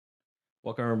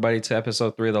Welcome everybody to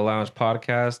episode 3 of the Lounge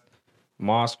Podcast. I'm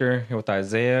Oscar here with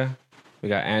Isaiah. We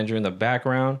got Andrew in the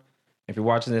background. If you're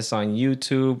watching this on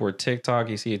YouTube or TikTok,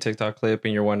 you see a TikTok clip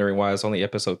and you're wondering why it's only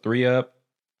episode 3 up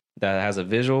that has a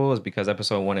visual, is because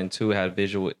episode 1 and 2 had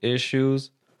visual issues.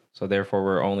 So therefore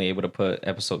we're only able to put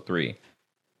episode 3.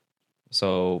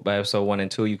 So by episode 1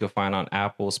 and 2 you can find on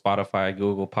Apple, Spotify,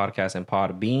 Google Podcasts, and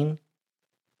Podbean.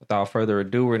 Without further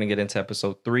ado, we're going to get into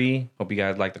episode 3. Hope you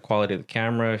guys like the quality of the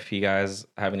camera. If you guys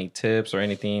have any tips or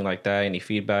anything like that, any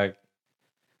feedback,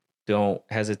 don't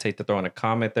hesitate to throw in a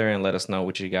comment there and let us know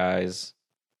what you guys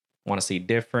want to see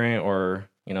different, or,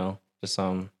 you know, just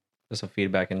some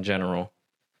feedback in general.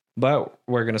 But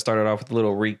we're going to start it off with a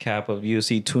little recap of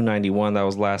UFC 291 that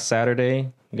was last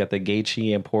Saturday. We got the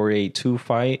Gaethje and Poirier 2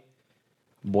 fight.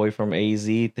 Boy from AZ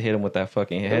to hit him with that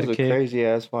fucking head kick. It was a crazy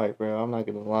ass fight, bro. I'm not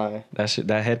gonna lie.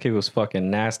 That head kick was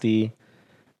fucking nasty.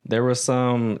 There was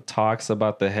some talks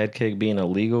about the head kick being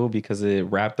illegal because it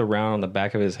wrapped around on the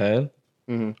back of his head.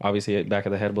 Mm-hmm. Obviously, back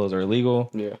of the head blows are illegal.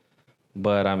 Yeah.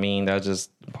 But I mean, that's just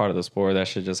part of the sport. That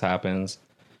shit just happens.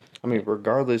 I mean,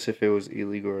 regardless if it was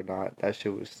illegal or not, that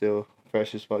shit was still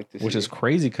fresh as fuck to see. Which is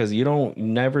crazy because you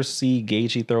never see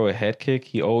Gaethje throw a head kick.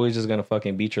 He always just gonna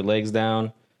fucking beat your legs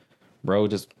down. Bro,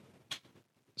 just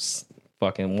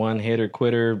fucking one hitter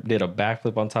quitter, did a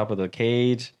backflip on top of the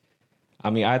cage.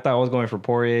 I mean, I thought I was going for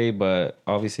Poirier, but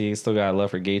obviously he still got love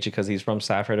for Gaethje because he's from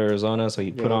Safford, Arizona, so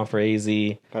he put on for AZ.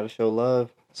 Gotta show love.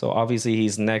 So obviously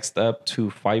he's next up to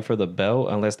fight for the belt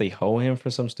unless they hold him for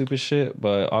some stupid shit.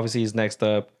 But obviously he's next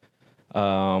up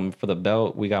for the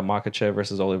belt. We got Makhachev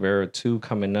versus Oliveira 2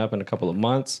 coming up in a couple of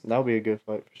months. That'll be a good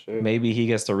fight for sure. Maybe he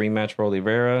gets the rematch for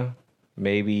Oliveira.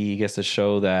 Maybe he gets to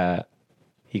show that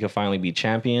he could finally be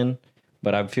champion.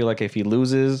 But I feel like if he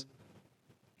loses,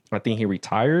 I think he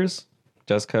retires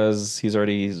just because he's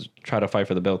already tried to fight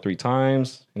for the belt 3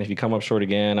 times. And if you come up short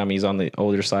again, I mean, he's on the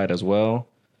older side as well.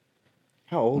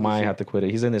 How old Might is he? have to quit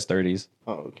it. He's in his 30s.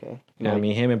 Oh, okay. Yeah, I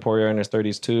mean, him and Poirier are in his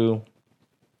 30s too.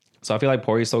 So I feel like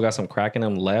Poirier still got some crack in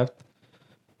him left.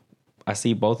 I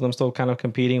see both of them still kind of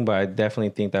competing, but I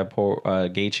definitely think that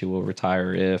Gaethje will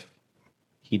retire if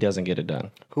he doesn't get it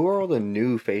done. Who are all the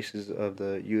new faces of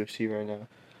the UFC right now?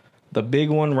 The big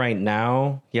one right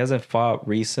now, he hasn't fought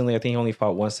recently. I think he only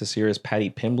fought once this year, is Paddy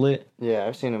Pimblett. Yeah,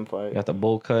 I've seen him fight. Got the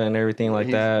bowl cut and everything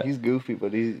like that. He's goofy,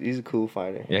 but he's a cool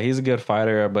fighter. Yeah, he's a good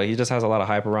fighter, but he just has a lot of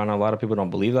hype around him. A lot of people don't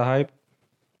believe the hype.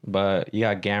 But you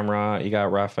got Gamrot, you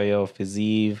got Rafael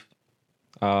Fiziev.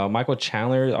 Michael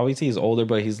Chandler, obviously he's older,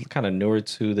 but he's kind of newer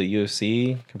to the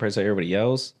UFC compared to everybody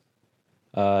else.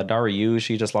 Dariush,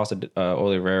 he just lost to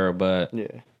Oliveira, but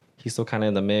yeah, he's still kind of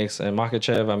in the mix. And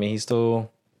Makhachev, I mean, he's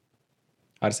still,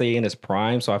 I'd say, in his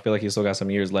prime, so I feel like he's still got some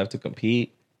years left to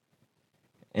compete.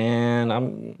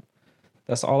 And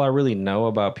that's all I really know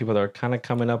about people that are kind of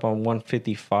coming up on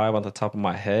 155 on the top of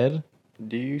my head.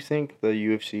 Do you think the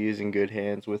UFC is in good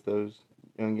hands with those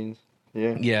youngins?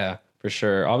 Yeah. Yeah, for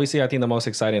sure. Obviously, I think the most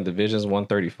exciting division is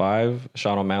 135.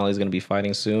 Sean O'Malley is going to be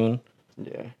fighting soon.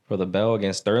 Yeah. For the belt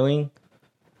against Sterling.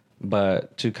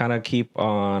 But to kind of keep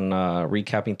on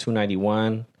recapping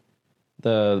 291,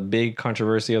 the big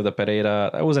controversy of the Pereira,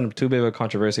 that wasn't too big of a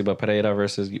controversy, but Pereira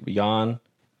versus Jan,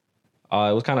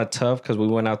 it was kind of tough because we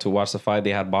went out to watch the fight. They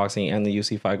had boxing and the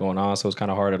UFC fight going on, so it was kind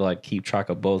of hard to like keep track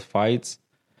of both fights.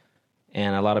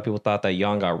 And a lot of people thought that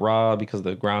Jan got robbed because of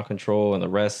the ground control and the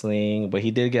wrestling, but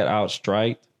he did get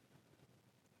outstriked.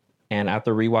 And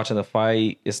after rewatching the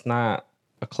fight, it's not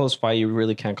a close fight. You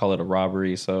really can't call it a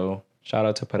robbery, so shout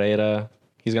out to Pereira.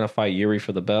 He's going to fight Yuri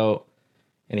for the belt.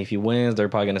 And if he wins, they're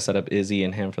probably going to set up Izzy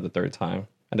and him for the 3rd time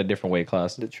at a different weight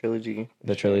class. The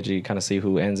trilogy. Kind of see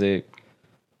who ends it.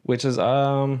 Which is, I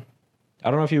don't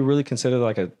know if you really consider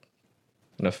like an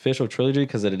official trilogy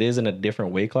because it is in a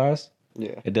different weight class.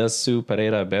 Yeah. It does suit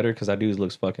Pereira better because that dude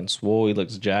looks fucking swole. He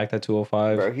looks jacked at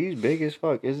 205. Bro, he's big as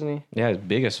fuck, isn't he? Yeah, he's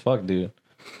big as fuck, dude.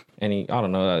 And I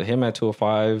don't know, him at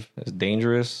 205 is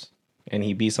dangerous. And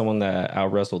he beat someone that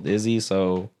out-wrestled Izzy,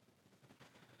 so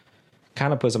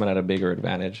kind of puts him at a bigger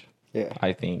advantage, yeah,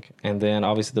 I think. And then,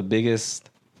 obviously, the biggest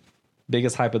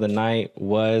hype of the night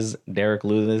was Derek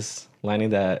Lewis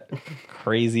landing that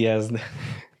crazy-ass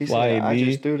he flying said, I knee.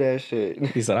 just threw that shit.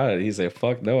 He said,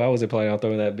 fuck no, I wasn't planning on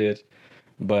throwing that bitch.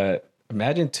 But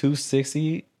imagine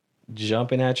 260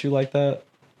 jumping at you like that.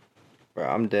 Bro,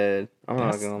 I'm dead. I'm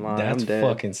not going to lie, That's I'm dead.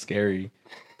 fucking scary.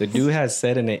 The dude has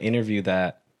said in an interview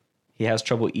that he has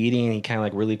trouble eating and he can't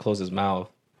like really close his mouth.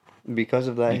 Because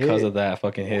of that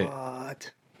fucking hit.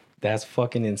 What? That's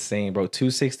fucking insane, bro.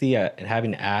 260 and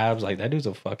having abs, like that dude's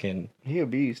a fucking... He a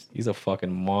beast. He's a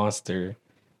fucking monster.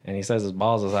 And he says his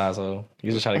balls is high, so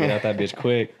he's just trying to get out that bitch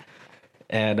quick.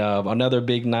 And another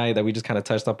big night that we just kind of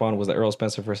touched up on was the Errol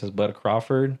Spencer versus Bud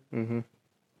Crawford. Mm-hmm.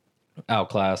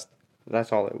 Outclassed.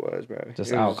 That's all it was, bro.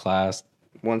 Just It was outclassed.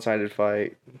 one-sided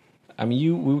fight. I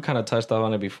mean, we kind of touched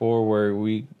on it before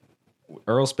where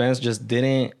Errol Spence just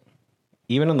didn't,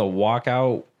 even in the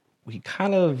walkout, he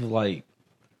kind of like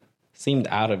seemed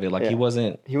out of it. Like he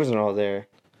wasn't all there.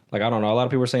 like, I don't know. A lot of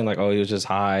people were saying like, oh, he was just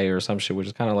high or some shit, which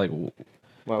is kind of like,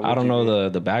 I don't know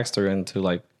the backstory into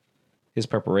like his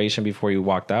preparation before he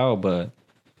walked out, but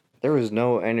there was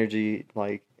no energy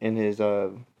like in his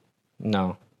no,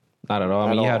 not at all.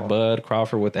 I mean, you had Bud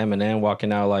Crawford with Eminem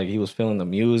walking out like he was feeling the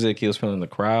music, he was feeling the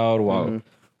crowd, while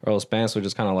Earl Spence was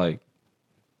just kind of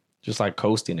like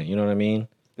coasting it. You know what I mean?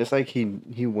 Just like he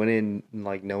went in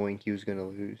like knowing he was gonna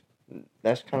lose.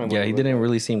 That's kind of he didn't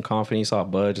really seem confident. He saw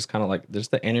Bud just kind of like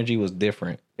just the energy was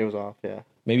different. It was off, yeah.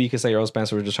 Maybe you could say Earl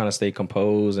Spencer was just trying to stay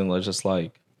composed and was just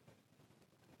like,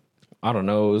 I don't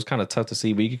know. It was kind of tough to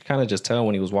see, but you could kind of just tell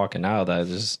when he was walking out that it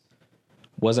just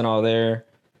wasn't all there.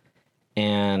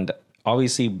 And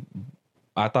obviously,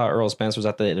 I thought Earl Spence was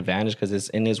at the advantage because it's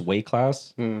in his weight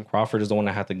class. Crawford is the one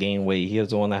that had to gain weight. He is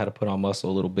the one that had to put on muscle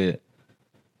a little bit.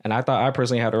 And I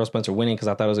personally had Earl Spencer winning because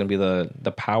I thought it was going to be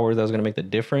the power that was going to make the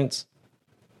difference.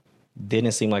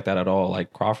 Didn't seem like that at all.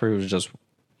 Like Crawford was just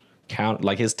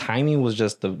like his timing was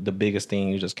just the biggest thing.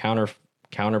 He was just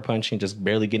counter punching, just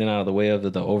barely getting out of the way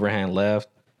of the overhand left.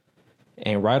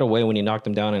 And right away when he knocked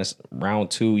him down in round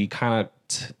 2, you kind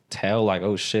of tell like,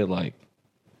 oh shit, like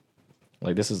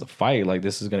this is a fight. Like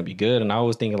this is going to be good. And I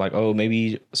was thinking like, oh,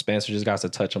 maybe Spencer just got to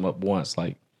touch him up once,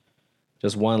 like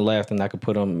just one left, and that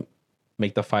could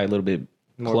make the fight a little bit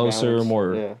closer,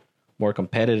 more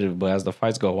competitive. But as the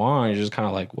fights go on, you're just kind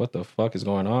of like, what the fuck is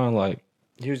going on? Like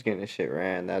he was getting his shit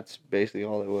ran. That's basically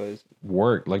all it was.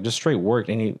 Work, like just straight work.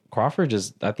 And Crawford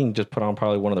I think put on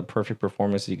probably one of the perfect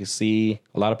performances you could see.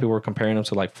 A lot of people were comparing him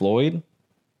to like Floyd,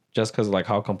 just because like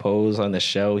how composed on the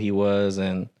show he was,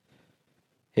 and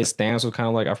his stance was kind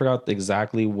of like, I forgot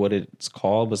exactly what it's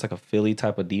called, but it's like a Philly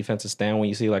type of defensive stand when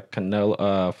you see like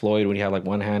Floyd when he had like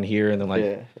one hand here and then like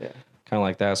kind of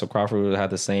like that. So Crawford would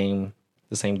have the same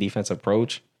defense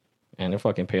approach, and it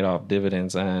fucking paid off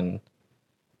dividends. And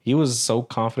he was so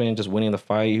confident just winning the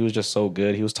fight. He was just so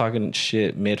good. He was talking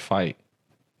shit mid-fight.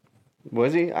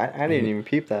 Was he? I didn't even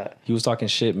peep that. He was talking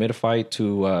shit mid-fight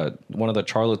to one of the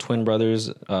Charlo twin brothers,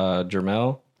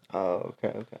 Jermel. Oh,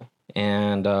 okay.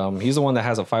 And he's the one that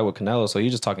has a fight with Canelo, so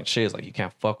he's just talking shit. It's like, you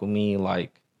can't fuck with me.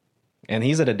 Like, and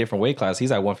he's at a different weight class.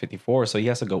 He's at 154, so he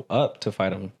has to go up to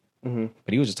fight him. Mm-hmm.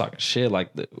 But he was just talking shit. Like,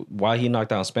 while he knocked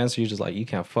down Spencer, he was just like, you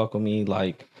can't fuck with me.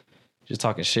 Like, just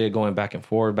talking shit, going back and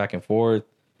forth.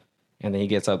 And then he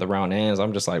gets out the round ends.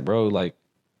 I'm just like, bro, like,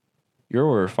 you're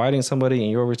over fighting somebody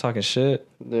and you're over talking shit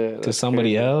to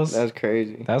somebody else. That's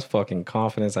crazy. That's fucking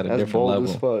confidence at a different level.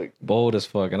 Bold as fuck. Bold as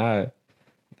fuck. And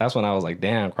that's when I was like,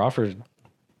 damn, Crawford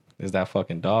is that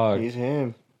fucking dog. He's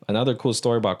him. Another cool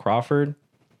story about Crawford.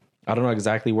 I don't know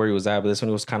exactly where he was at, but this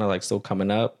one was kind of like still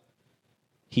coming up.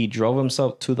 He drove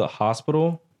himself to the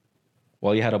hospital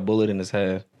while he had a bullet in his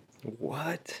head.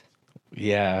 What?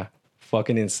 Yeah.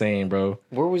 Fucking insane, bro.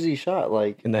 Where was he shot?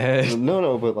 Like in the head?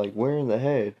 No, but like where in the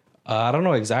head? I don't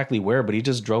know exactly where, but he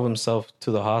just drove himself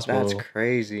to the hospital. That's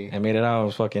crazy. And made it out.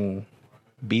 Was fucking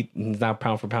beat. He's not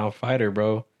pound for pound fighter,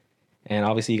 bro. And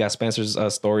obviously you got Spencer's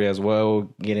story as well,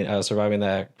 surviving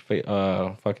that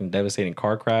fucking devastating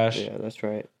car crash. Yeah, that's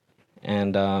right.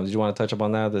 And did you want to touch up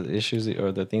on that, the issues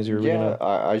or the things you were reading up?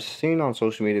 Yeah, I seen on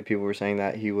social media people were saying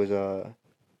that he was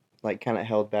like kind of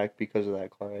held back because of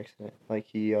that car accident. Like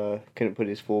he couldn't put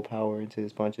his full power into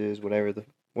his punches, whatever the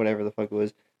fuck it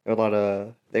was. There were a lot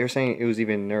of, they were saying it was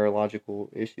even neurological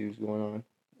issues going on.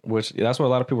 Which that's what a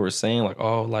lot of people were saying, like,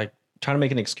 oh, like trying to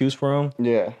make an excuse for him.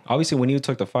 Yeah. Obviously, when you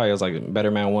took the fight, it was like better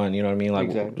man won. You know what I mean? Like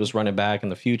exactly. Just run it back in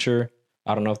the future.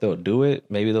 I don't know if they'll do it.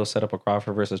 Maybe they'll set up a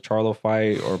Crawford versus Charlo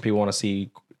fight, or people want to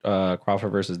see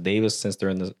Crawford versus Davis since they're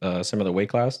in the similar weight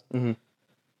class. Mm-hmm.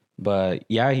 But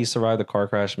yeah, he survived the car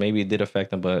crash. Maybe it did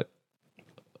affect him, but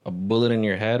a bullet in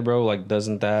your head, bro, like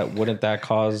wouldn't that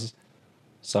cause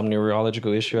some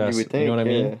neurological issue? You know what I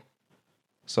mean?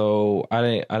 So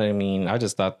I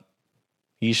just thought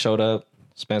he showed up.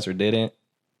 Spencer didn't.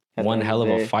 One hell of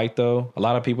a fight though. A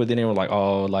lot of people didn't even like,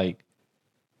 oh, like,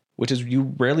 which is,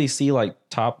 you rarely see like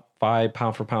top 5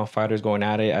 pound for pound fighters going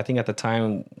at it. I think at the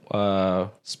time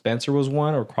Spencer was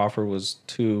 1 or Crawford was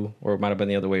 2, or it might have been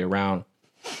the other way around.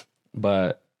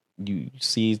 But you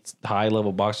see high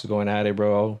level boxers going at it,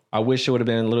 bro. I wish it would have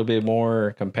been a little bit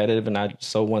more competitive and not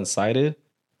so one sided.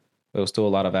 It was still a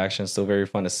lot of action, still very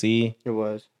fun to see. It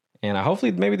was. And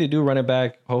hopefully maybe they do run it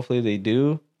back. Hopefully they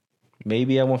do.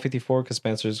 maybe at 154 because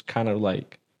Spencer's kind of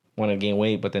like want to gain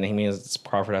weight, but then he means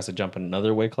Crawford has to jump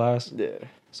another weight class. Yeah.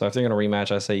 So if they're gonna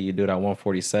rematch, I say you do it at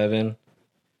 147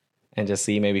 and just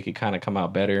see maybe he could kind of come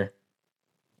out better,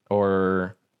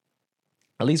 or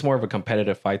at least more of a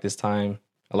competitive fight this time.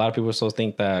 A lot of people still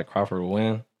think that Crawford will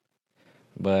win,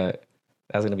 but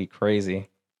that's gonna be crazy.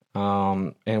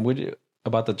 And would you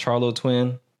about the Charlo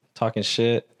twin talking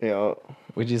shit? Yeah.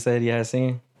 Would you say you had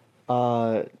seen?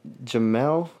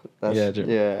 Jamel. Yeah,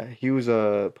 Yeah. He was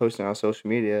posting on social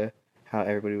media how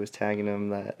everybody was tagging him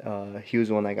that he was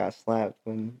the one that got slapped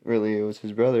when really it was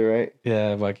his brother, right?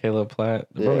 Yeah, by Caleb Platt.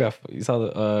 The bro got, you saw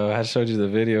the I showed you the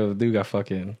video. The dude got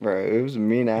fucking. Bro, it was a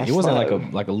mean ass. He wasn't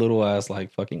slap. like a little ass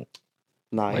like fucking.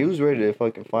 Nah, he was ready to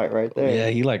fucking fight right there. Yeah,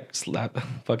 he like slapped,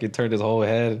 fucking turned his whole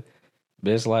head,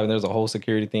 bitch slap, and there's a whole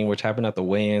security thing which happened at the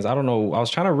weigh-ins. I don't know. I was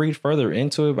trying to read further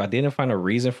into it, but I didn't find a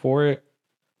reason for it.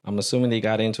 I'm assuming they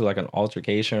got into like an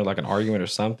altercation or like an argument or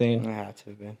something. It had to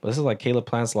have been. But this is like Caleb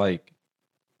Plant's like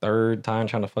third time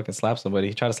trying to fucking slap somebody.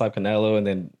 He tried to slap Canelo and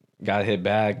then got hit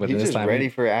back. But he's this just time ready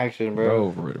for action, bro.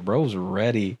 Bro's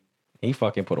ready. He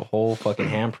fucking put a whole fucking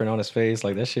handprint on his face.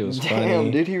 Like that shit was funny.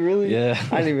 Damn, did he really? Yeah.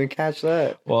 I didn't even catch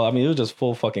that. Well, I mean, it was just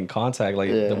full fucking contact.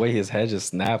 Like the way his head just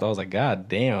snapped, I was like, God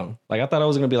damn. Like I thought it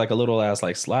was gonna be like a little ass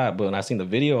like slap, but when I seen the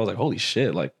video, I was like, holy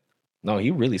shit. Like, no,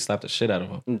 he really slapped the shit out of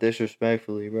him.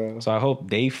 Disrespectfully, bro. So I hope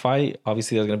they fight.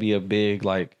 Obviously, there's gonna be a big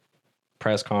like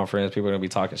press conference. People are gonna be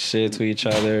talking shit to each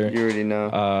other. You already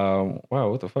know.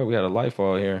 Wow, what the fuck? We had a light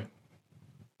fall here.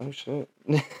 Oh shit.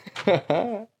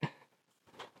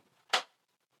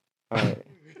 All right.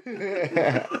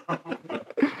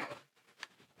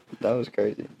 That was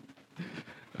crazy.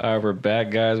 All right, we're back,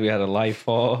 guys. We had a light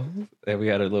fall, and we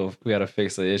had to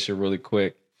fix the issue really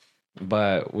quick.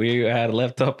 But we had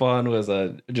left up on was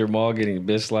Jamal getting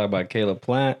bitch slapped by Caleb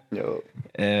Plant. Yo.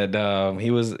 And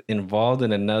he was involved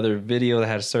in another video that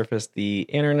had surfaced the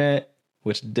internet,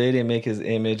 which didn't make his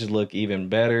image look even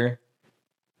better.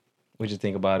 What'd you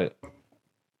think about it?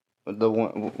 The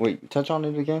one, wait, touch on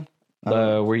it again.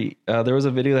 There was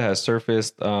a video that had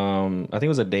surfaced. I think it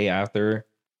was a day after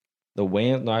the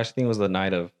weigh-in. No, I actually think it was the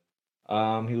night of.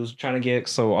 He was trying to get,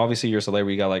 so obviously you're a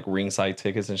celebrity, you got like ringside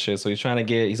tickets and shit. So he's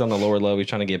on the lower level, he's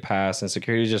trying to get past, and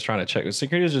security's just trying to check.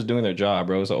 Security's just doing their job,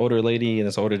 bro. It's an older lady and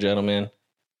this older gentleman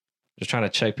just trying to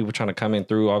check people trying to come in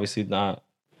through. Obviously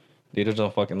they just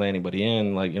don't fucking let anybody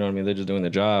in. Like, you know what I mean? They're just doing their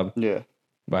job. Yeah.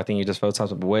 But I think he just felt some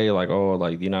type of way, like, oh,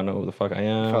 like, do you not know who the fuck I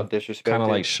am? Felt disrespected. Kind of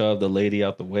like shoved the lady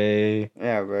out the way.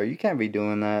 Yeah, bro, you can't be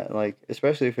doing that. Like,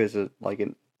 especially if it's like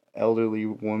an elderly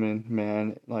woman,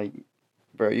 man. Like,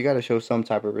 bro, you got to show some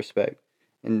type of respect.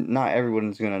 And not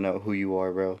everyone's going to know who you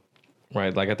are, bro.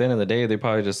 Right. Like, at the end of the day, they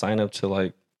probably just sign up to,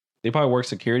 like, they probably work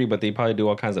security, but they probably do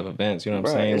all kinds of events. You know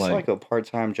what I'm saying? It's like a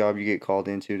part-time job you get called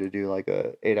into to do, like,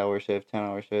 a 8-hour shift,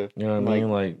 10-hour shift. You know what I mean?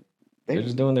 Like, they're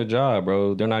just doing their job,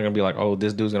 bro. They're not going to be like, oh,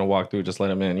 this dude's going to walk through, just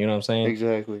let him in. You know what I'm saying?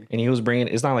 Exactly. And he was bringing,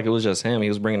 it's not like it was just him. He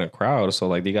was bringing a crowd. So,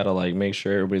 like, they got to, like, make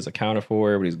sure everybody's accounted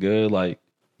for, everybody's good. Like,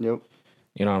 yep.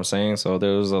 You know what I'm saying? So,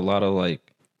 there was a lot of, like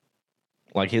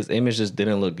his image just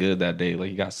didn't look good that day. Like,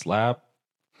 he got slapped.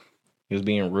 He was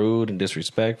being rude and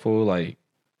disrespectful. Like,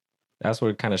 that's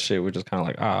what kind of shit we're just kind of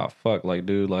like, ah, fuck, like,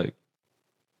 dude, like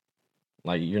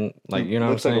you're, like, you know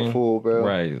what I'm saying? Like a fool, bro.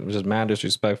 Right. It was just mad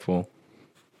disrespectful.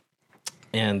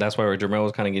 And that's why Jermel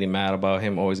was kind of getting mad about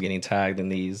him always getting tagged in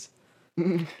these,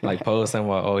 like, posts and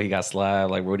what, oh, he got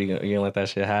slapped. Like, what are you gonna let that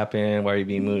shit happen? Why are you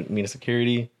being mean to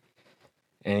security?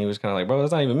 And he was kind of like, bro,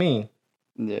 that's not even me.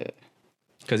 Yeah.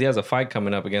 Because he has a fight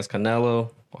coming up against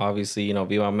Canelo. Obviously, you know,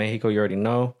 Viva Mexico, you already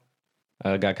know.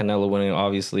 Got Canelo winning,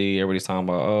 obviously. Everybody's talking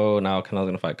about, oh, now Canelo's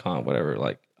going to fight Khan, whatever.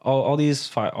 Like, all these,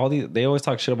 they always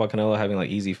talk shit about Canelo having,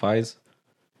 like, easy fights.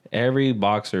 Every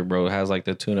boxer, bro, has, like,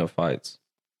 the tune-up fights.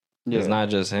 Yeah. It's not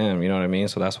just him, you know what I mean?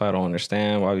 So that's why I don't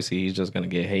understand. Well, obviously, he's just going to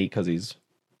get hate because he's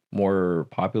more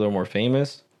popular, more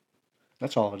famous.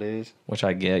 That's all it is. Which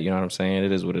I get, you know what I'm saying?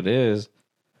 It is what it is.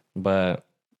 But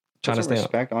trying to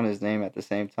respect on his name at the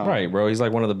same time. Right, bro. He's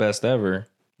like one of the best ever.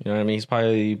 You know what I mean? He's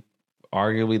probably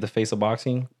arguably the face of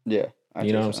boxing. Yeah.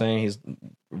 You know what I'm saying? He's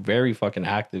very fucking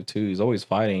active too. He's always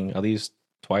fighting at least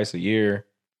twice a year.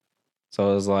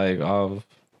 So it's like, oh,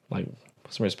 like,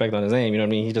 put some respect on his name. You know what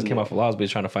I mean? He just came off of loss, but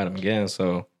he's trying to fight him again.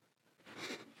 So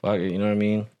fuck it. You know what I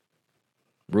mean?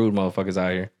 Rude motherfuckers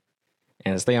out here.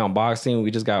 And to stay on boxing,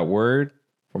 we just got word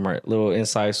from our little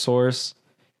inside source.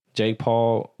 Jake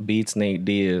Paul beats Nate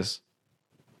Diaz,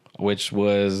 which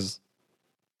was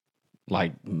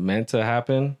like meant to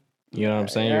happen. You know what I'm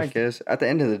saying? Yeah, I guess. At the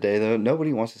end of the day, though,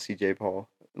 nobody wants to see Jake Paul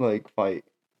like fight.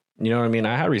 You know what I mean?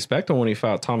 I had respect him when he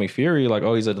fought Tommy Fury. Like,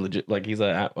 oh, he's a legit, like he's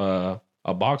a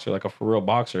a boxer, like a for real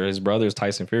boxer. His brother is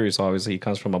Tyson Fury, so obviously he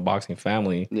comes from a boxing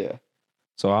family. Yeah.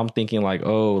 So I'm thinking like,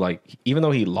 oh, like even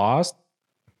though he lost,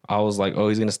 I was like, oh,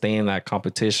 he's gonna stay in that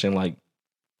competition, like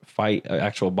fight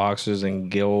actual boxers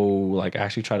and go like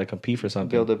actually try to compete for something.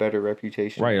 Build a better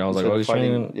reputation. Right. I was like, oh, he's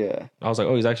training. Yeah. I was like,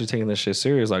 oh, he's actually taking this shit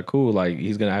serious. Like, cool. Like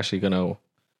he's gonna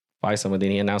fight someone. Then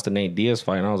he announced the Nate Diaz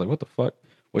fight, and I was like, what the fuck?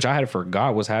 Which I had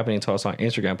forgot was happening until I saw an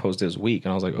Instagram post this week,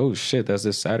 and I was like, oh shit, that's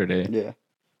this Saturday. Yeah.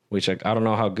 Which like, I don't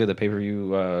know how good the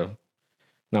pay-per-view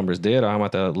numbers did. I'm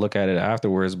about to look at it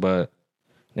afterwards, but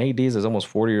Nate Diaz is almost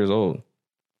 40 years old.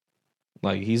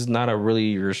 Like he's not a really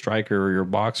your striker or your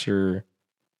boxer.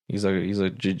 He's a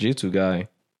jiu-jitsu guy.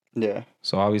 Yeah.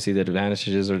 So obviously the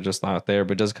advantages are just not there.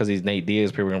 But just because he's Nate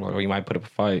Diaz, people are gonna be like, oh, he might put up a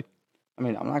fight. I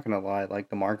mean, I'm not gonna lie. Like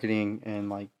the marketing and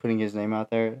like putting his name out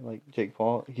there, like Jake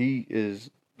Paul, he is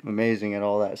amazing at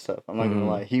all that stuff. I'm not gonna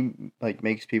lie. He like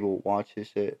makes people watch his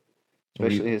shit,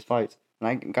 especially his fights. And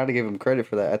I gotta give him credit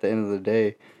for that at the end of the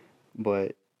day.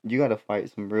 But you gotta fight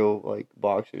some real like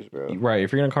boxers, bro. Right.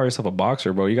 If you're gonna call yourself a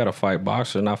boxer, bro, you gotta fight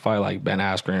boxers, not fight like Ben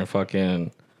Askren and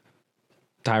fucking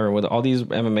Tyron with all these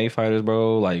MMA fighters,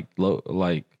 bro. Like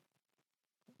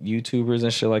YouTubers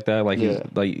and shit like that. Like he's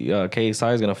like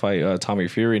KSI is gonna fight Tommy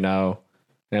Fury now,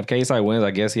 and if KSI wins, I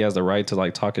guess he has the right to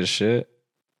like talk his shit.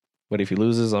 But if he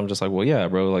loses, I'm just like, well, yeah,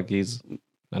 bro. Like he's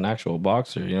an actual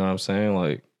boxer. You know what I'm saying?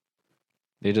 Like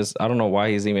I don't know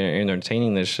why he's even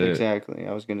entertaining this shit. Exactly.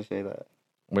 I was gonna say that.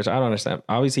 Which I don't understand.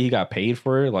 Obviously, he got paid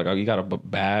for it. Like, he got a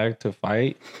bag to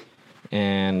fight.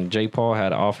 And Jake Paul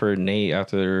had offered Nate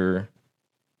after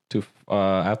the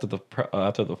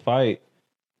fight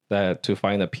to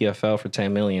fight in the PFL for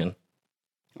 $10 million.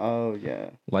 Oh yeah.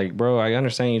 Like, bro, I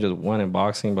understand you just won in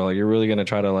boxing, but like, you're really gonna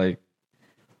try to like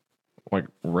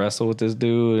wrestle with this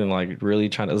dude and like really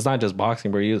trying to. It's not just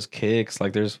boxing, bro. You use kicks.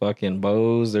 Like, there's fucking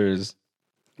bows.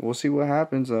 We'll see what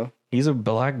happens though. He's a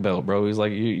black belt, bro. He's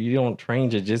like, you don't train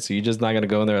jiu-jitsu. You're just not going to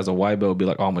go in there as a white belt and be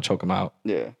like, oh, I'm going to choke him out.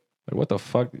 Yeah. Like, what the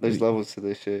fuck? There's levels to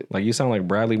this shit. Like, you sound like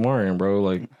Bradley Martin, bro.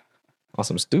 Like, on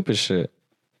some stupid shit.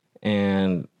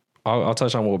 And I'll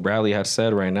touch on what Bradley had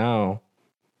said right now.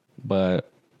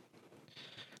 But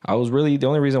the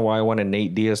only reason why I wanted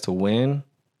Nate Diaz to win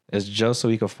is just so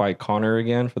he could fight Conor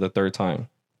again for the third time.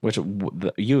 Which,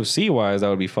 UFC-wise, that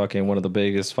would be fucking one of the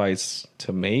biggest fights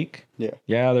to make. Yeah.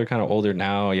 Yeah, they're kind of older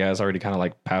now. Yeah, it's already kind of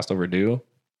like past overdue.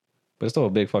 But it's still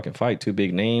a big fucking fight. Two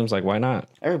big names. Like, why not?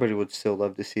 Everybody would still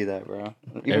love to see that, bro.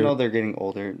 Even though they're getting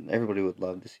older, everybody would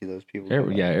love to see those people.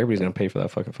 Everybody's going to pay for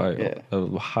that fucking fight. Yeah.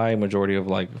 A high majority of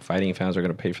like fighting fans are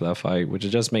going to pay for that fight, which it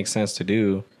just makes sense to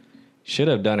do. Should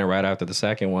have done it right after the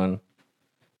second one.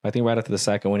 I think right after the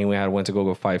second one, he went to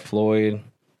go fight Floyd.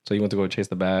 So he went to go chase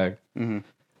the bag. Mm-hmm.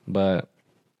 But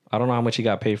I don't know how much he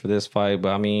got paid for this fight. But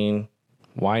I mean,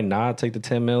 why not take the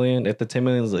 $10 million? If the $10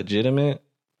 million is legitimate,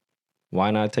 why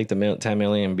not take the $10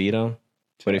 million and beat him?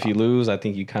 But if you lose, I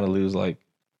think you kind of lose like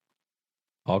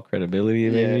all credibility.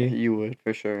 Maybe. Yeah, you would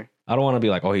for sure. I don't want to be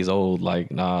like, oh, he's old.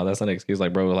 Like, nah, that's not an excuse.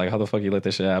 Like, bro, like, how the fuck you let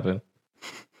this shit happen?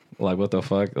 Like, what the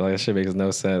fuck? Like, that shit makes no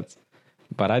sense.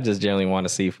 But I just generally want to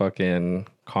see fucking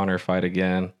Conor fight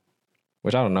again.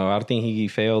 Which I don't know. I think he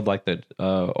failed like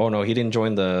he didn't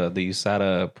join the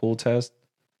USADA pool test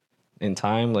in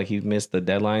time. Like he missed the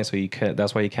deadline, so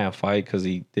that's why he can't fight, because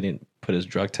he didn't put his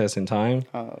drug test in time.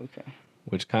 Oh, okay.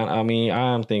 Which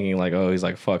I'm thinking like, oh, he's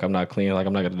like, fuck, I'm not clean. Like,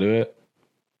 I'm not gonna do it.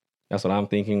 That's what I'm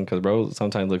thinking, because bro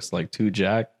sometimes looks like too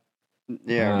jacked.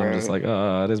 Yeah, bro. I'm just like,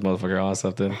 this motherfucker on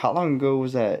something. How long ago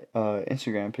was that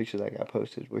Instagram picture that got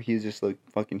posted where he just looked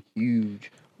fucking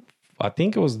huge? I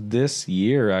think it was this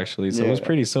year, actually. So it was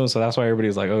pretty soon. So that's why everybody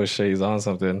was like, oh, shit, he's on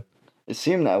something. It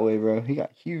seemed that way, bro. He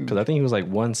got huge. Because I think he was like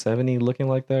 170 looking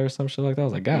like that or some shit like that. I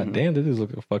was like, God damn, this dude's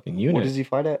looking a fucking unit. What does he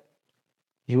fight at?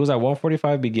 He was at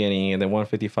 145 beginning, and then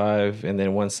 155, and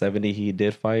then 170 he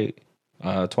did fight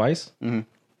twice. Mm-hmm.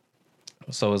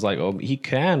 So it's like, oh, he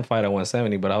can fight at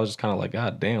 170, but I was just kind of like,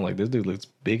 God damn, like this dude looks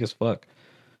big as fuck.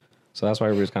 So that's why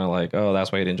everybody's kind of like, oh,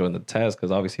 that's why he didn't join the test,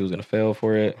 because obviously he was going to fail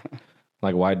for it.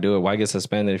 Like, why do it? Why get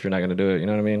suspended if you're not going to do it? You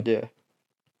know what I mean? Yeah.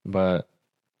 But,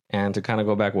 and to kind of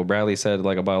go back what Bradley said,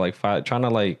 like about like trying to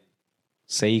like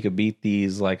say you could beat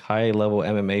these like high level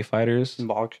MMA fighters.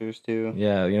 Boxers too.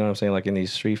 Yeah, you know what I'm saying? Like in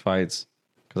these street fights,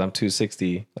 because I'm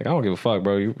 260. Like, I don't give a fuck,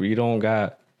 bro. You don't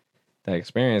got that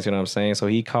experience, you know what I'm saying? So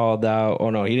he called out, oh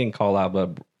no, he didn't call out,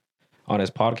 but on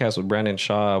his podcast with Brandon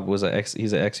Shaw, he's an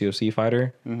ex-UFC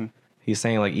fighter. Mm-hmm. He's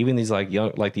saying like even these like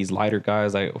young, like these lighter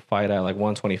guys that fight at like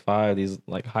 125, these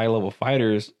like high level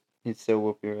fighters, he'd still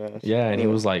whoop your ass. Yeah, and he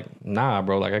was like, nah,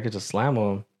 bro, like I could just slam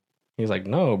him. He's like,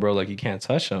 no, bro, like you can't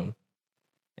touch him.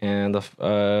 And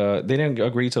they didn't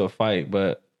agree to a fight,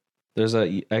 but there's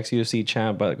a ex UFC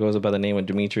champ but goes by the name of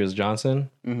Demetrius Johnson,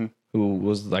 who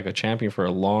was like a champion for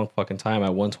a long fucking time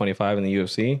at 125 in the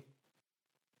UFC,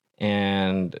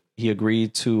 and he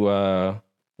agreed to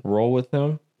roll with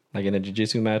him like in a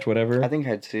jiu-jitsu match, whatever. I think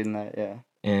I'd seen that, yeah.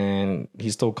 And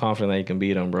he's still confident that he can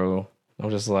beat him, bro. I'm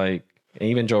just like, and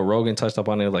even Joe Rogan touched up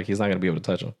on it, like he's not gonna be able to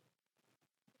touch him.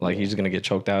 Like he's just gonna get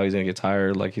choked out, he's gonna get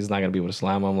tired, like he's not gonna be able to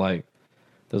slam him. Like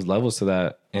there's levels to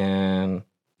that, and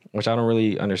which I don't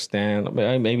really understand.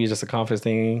 Maybe it's just a confidence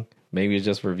thing. Maybe it's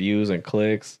just for views and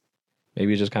clicks.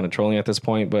 Maybe it's just kind of trolling at this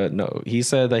point. But no, he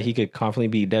said that he could confidently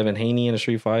beat Devin Haney in a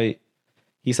street fight.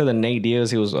 He said that Nate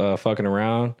Diaz, he was fucking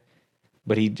around.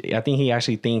 But I think he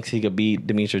actually thinks he could beat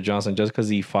Demetrius Johnson just because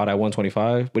he fought at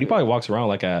 125. But he probably walks around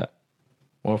like at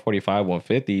 145,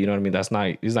 150. You know what I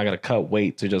mean? He's not going to cut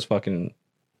weight to just fucking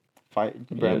fight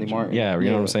Bradley Martin. Yeah, you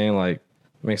know what I'm saying? Like,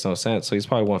 it makes no sense. So he's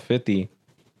probably 150.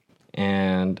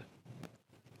 And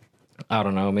I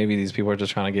don't know. Maybe these people are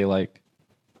just trying to get like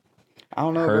I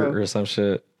don't know, hurt bro. or some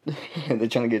shit. They're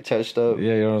trying to get touched up.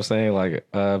 Yeah, you know what I'm saying? Like,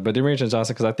 but Demetrius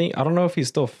Johnson, because I don't know if he's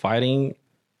still fighting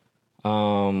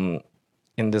in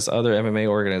this other MMA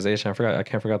organization. I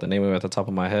can't forget the name of it at the top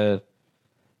of my head.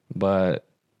 But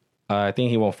I think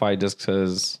he won't fight just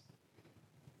because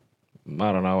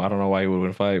I don't know. I don't know why he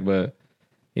wouldn't fight, but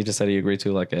he just said he agreed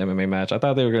to like an MMA match. I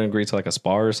thought they were going to agree to like a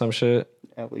spar or some shit.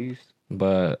 At least.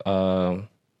 But I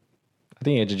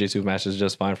think a jiu-jitsu match is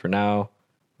just fine for now.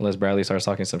 Unless Bradley starts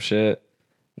talking some shit,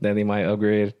 then they might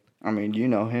upgrade. I mean, you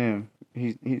know him.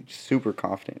 He's super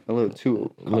confident. A little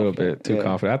bit too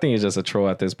confident. I think he's just a troll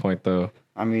at this point, though.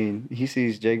 I mean, he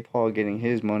sees Jake Paul getting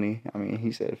his money. I mean,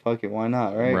 he said, fuck it, why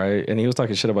not, right? Right. And he was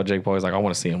talking shit about Jake Paul. He's like, I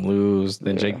want to see him lose.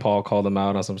 Then Jake Paul called him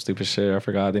out on some stupid shit. I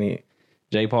forgot. Then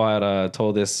Jake Paul had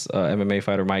told this MMA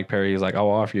fighter, Mike Perry, he's like, I'll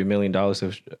offer you $1 million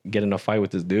to get in a fight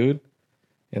with this dude.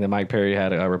 And then Mike Perry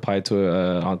had replied to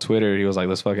it on Twitter. He was like,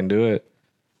 let's fucking do it.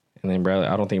 And then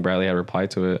I don't think Bradley had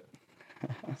replied to it.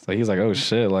 So he's like, oh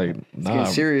shit, like, nah. It's getting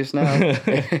serious now.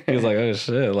 He was like, oh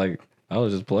shit, like, I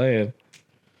was just playing.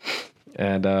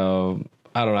 And I don't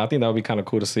know. I think that would be kind of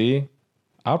cool to see.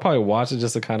 I'll probably watch it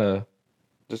just to kind of...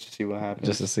 Just to see what happens.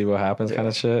 Just to see what happens kind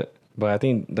of shit. But I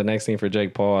think the next thing for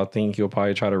Jake Paul, I think he'll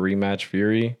probably try to rematch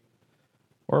Fury.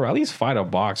 Or at least fight a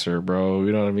boxer, bro.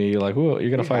 You know what I mean? Like, who you're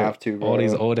going to fight all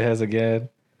these old heads again?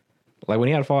 Like, when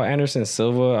he had fought Anderson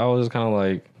Silva, I was just kind of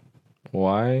like,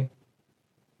 why?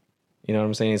 You know what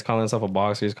I'm saying? He's calling himself a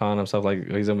boxer. He's calling himself like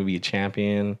he's going to be a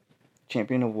champion.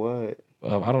 Champion of what? I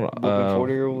don't know.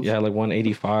 40-year-olds? Yeah, like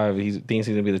 185. He thinks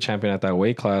he's going to be the champion at that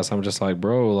weight class. I'm just like,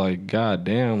 bro, like,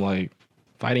 goddamn, like,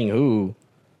 fighting who?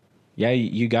 Yeah,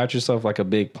 you got yourself like a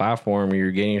big platform and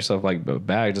you're getting yourself like a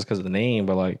bag just because of the name,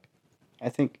 but like... I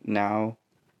think now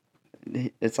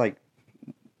it's like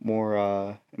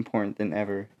more important than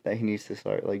ever that he needs to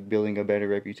start like building a better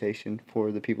reputation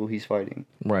for the people he's fighting.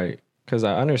 Right. Because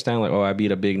I understand like, oh, I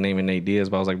beat a big name in Nate Diaz,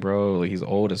 but I was like, bro, like, he's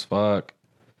old as fuck.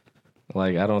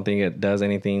 Like, I don't think it does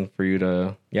anything for you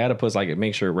to... You had to put like, it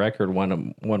makes your record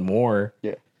one more.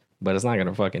 Yeah. But it's not going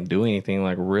to fucking do anything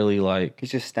like really like...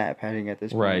 He's just stat padding at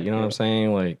this point. Right. You know what I'm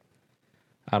saying? Like,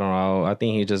 I don't know. I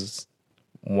think he just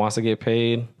wants to get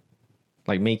paid.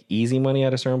 Like, make easy money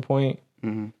at a certain point,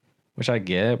 which I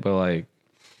get, but like,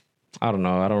 I don't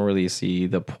know. I don't really see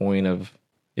the point of,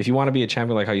 if you want to be a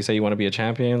champion, like how you say you want to be a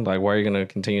champion, like, why are you going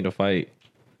to continue to fight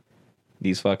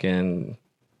these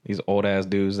old ass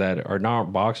dudes that are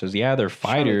not boxers? Yeah, they're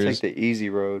fighters. Trying to take the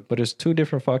easy road. But it's two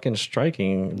different fucking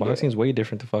striking. Boxing's way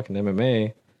different to fucking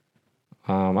MMA.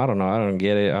 I don't know. I don't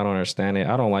get it. I don't understand it.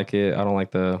 I don't like it. I don't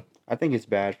like I think it's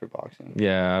bad for boxing.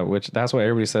 Yeah, which that's what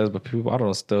everybody says, but people,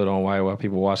 I still don't know why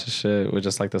people watch this shit with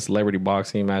just like the celebrity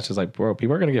boxing matches. Like, bro,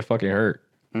 people are gonna get fucking hurt.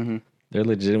 Mm-hmm. They're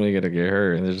legitimately gonna get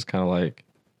hurt, and they're just kind of like,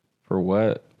 for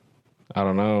what? I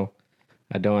don't know.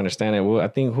 I don't understand it. Well, I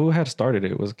think who had started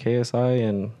it was KSI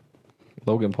and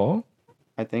Logan Paul.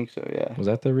 I think so. Yeah. Was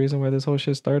that the reason why this whole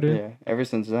shit started? Yeah. Ever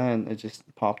since then, it just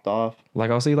popped off.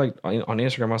 Like, I'll see like on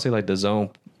Instagram, I'll see like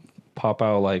DAZN pop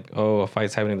out like, oh, a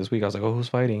fight's happening this week. I was like, oh, who's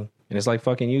fighting? And it's like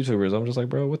fucking YouTubers. I'm just like,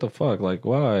 bro, what the fuck? Like,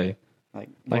 why?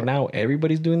 Like now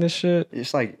everybody's doing this shit.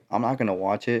 It's like, I'm not gonna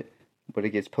watch it, but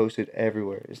it gets posted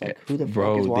everywhere. It's like, who the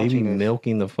fuck is watching they be this?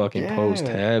 Milking the fucking post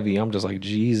heavy. I'm just like,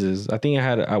 Jesus. I think I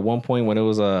had at one point when it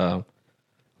was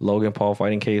Logan Paul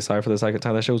fighting KSI for the second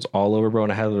time. That shit was all over, bro,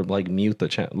 and I had to like mute the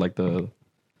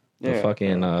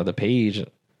the page.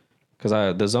 Because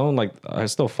DAZN, like, I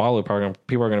still follow the program.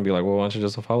 People are going to be like, well, why don't you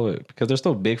just follow it? Because there's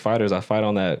still big fighters that fight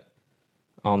on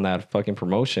that fucking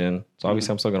promotion. So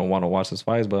obviously I'm still going to want to watch this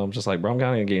fights, but I'm just like, bro, I'm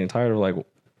kind of getting tired of like...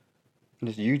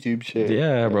 This YouTube shit.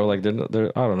 Yeah, bro, like,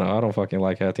 they're I don't know. I don't fucking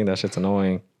like it. I think that shit's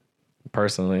annoying.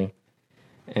 personally.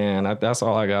 And that's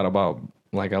all I got about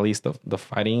like at least the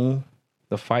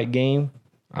fight game.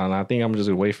 And I think I'm just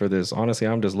gonna wait for this. Honestly,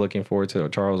 I'm just looking forward to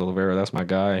Charles Oliveira. That's my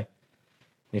guy.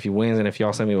 If he wins, and if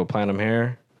y'all send me with platinum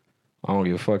hair, I don't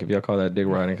give a fuck if y'all call that dick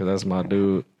riding, because that's my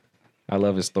dude. I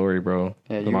love his story, bro.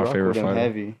 Yeah, He's you my rock favorite with him fighter.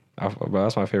 heavy. Bro,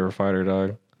 that's my favorite fighter,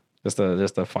 dog. Just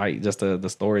the fight, just the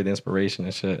story, the inspiration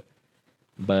and shit.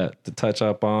 But to touch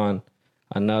up on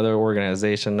another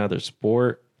organization, another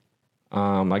sport,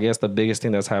 I guess the biggest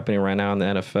thing that's happening right now in the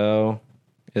NFL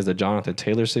is the Jonathan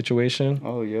Taylor situation.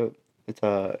 Oh, yep. It's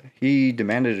he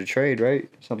demanded a trade, right?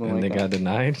 Something And like they that. got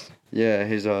denied. Yeah,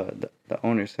 his the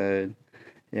owner said,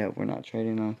 "Yeah, we're not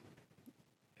trading him."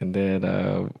 And then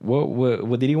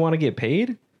what did he want to get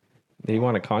paid? Did he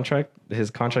want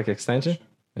his contract extension?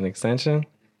 An extension?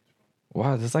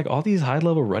 Wow, it's like all these high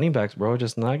level running backs, bro,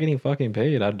 just not getting fucking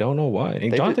paid. I don't know why.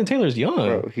 And Jonathan Taylor's young.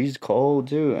 Bro, he's cold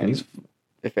too. And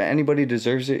if anybody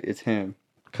deserves it, it's him.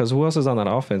 Because who else is on that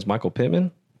offense? Michael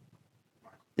Pittman?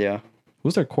 Yeah.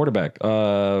 Who's their quarterback?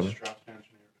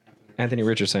 Anthony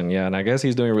Richardson. Yeah, and I guess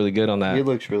he's doing really good on that. He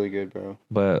looks really good, bro.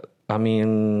 But I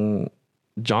mean,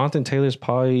 Jonathan Taylor's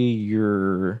probably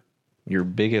your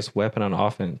biggest weapon on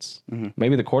offense. Mm-hmm.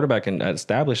 Maybe the quarterback can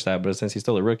establish that, but since he's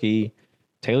still a rookie,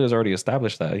 Taylor's already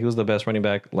established that. He was the best running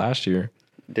back last year.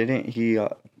 Didn't he?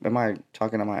 Am I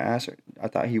talking to my ass? I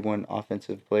thought he won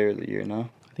Offensive Player of the Year. No,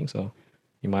 I think so.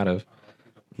 He might have,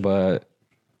 but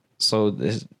so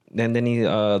then he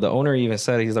the owner even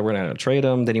said he's like, we're not gonna trade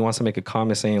him. Then he wants to make a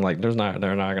comment saying like they're not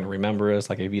gonna remember us,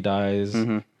 like if he dies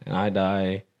and I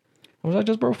die. I was like,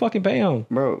 just bro, fucking pay him.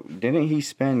 Bro, didn't he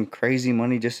spend crazy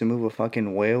money just to move a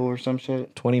fucking whale or some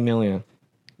shit? $20 million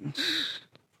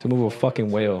to move a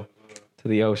fucking whale to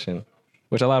the ocean.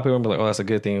 Which a lot of people will be like, oh, that's a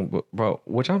good thing. But bro,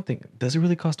 which I'm thinking, does it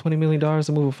really cost $20 million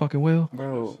to move a fucking whale?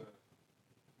 Bro,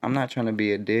 I'm not trying to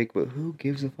be a dick, but who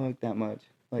gives a fuck that much?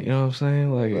 Like, you know what I'm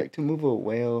saying? Like to move a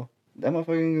whale, that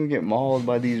motherfucker gonna get mauled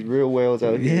by these real whales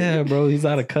out here. Yeah, bro, he's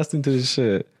not accustomed to this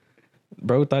shit.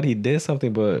 Bro thought he did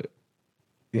something, but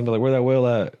he'd be like, where that whale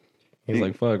at? He's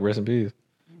like, fuck, rest in peace.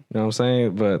 You know what I'm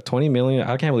saying? But $20 million,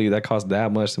 I can't believe that cost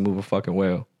that much to move a fucking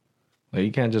whale. Like,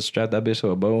 you can't just strap that bitch to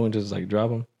a bow and just like drop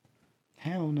him.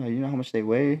 Hell no. You know how much they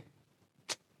weigh?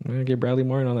 Man, get Bradley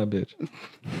Martin on that bitch.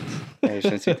 Hey,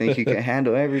 since you think you can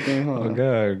handle everything, huh? Oh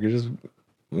god, you just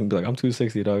be like, I'm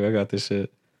 260, dog. I got this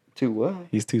shit. Too what?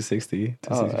 He's 260.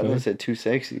 Oh, I thought you said too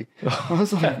sexy. I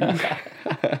was like,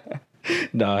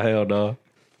 nah, hell no.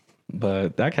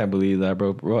 But I can't believe that,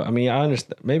 bro. I mean, I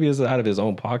understand. Maybe it's out of his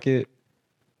own pocket.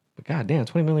 But goddamn,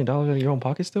 $20 million out of your own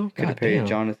pocket still? Could have paid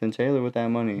Jonathan Taylor with that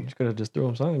money. You could have just threw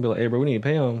him something and be like, hey, bro, we need to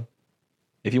pay him.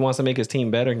 If he wants to make his team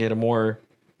better and get more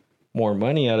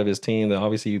money out of his team, then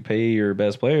obviously you pay your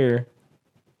best player.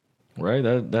 Right?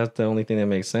 That's the only thing that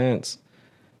makes sense.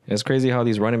 And it's crazy how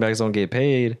these running backs don't get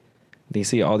paid. You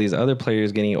see all these other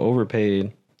players getting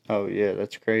overpaid. Oh, yeah,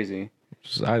 that's crazy.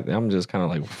 I'm just kind of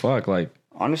like, fuck, like.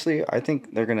 Honestly, I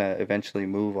think they're going to eventually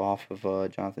move off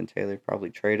of Jonathan Taylor,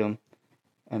 probably trade him.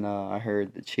 And I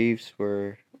heard the Chiefs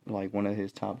were like one of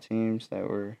his top teams that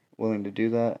were willing to do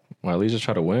that. Well, at least just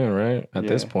try to win, right? At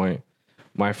this point.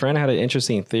 My friend had an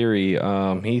interesting theory.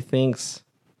 He thinks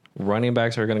running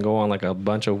backs are going to go on like a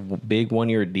bunch of big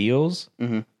 1-year deals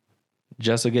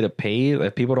just to get it paid.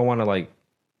 If people don't want to like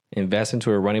invest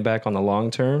into a running back on the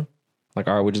long term, like,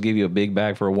 all right, we'll just give you a big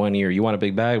bag for 1 year. You want a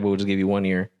big bag, but we'll just give you 1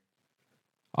 year.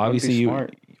 Obviously, you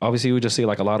would just see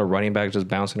like a lot of running backs just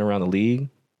bouncing around the league.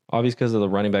 Obviously, because of the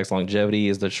running back's longevity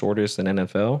is the shortest in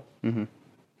NFL. Mm-hmm.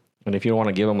 And if you don't want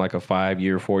to give them like a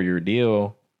 5-year, 4-year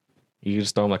deal, you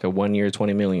just throw them like a 1 year,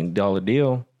 $20 million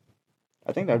deal.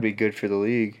 I think that'd be good for the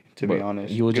league, to be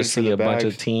honest. You will just see a bunch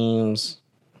of teams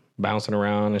bouncing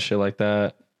around and shit like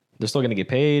that. They're still going to get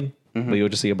paid, but you'll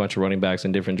just see a bunch of running backs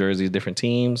in different jerseys, different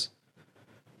teams.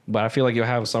 But I feel like you'll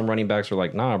have some running backs who are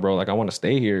like, nah, bro, like I want to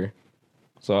stay here.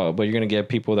 So, but you're going to get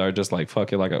people that are just like,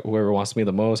 fuck it, like whoever wants me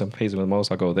the most and pays me the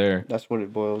most, I'll go there. That's what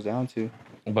it boils down to.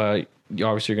 But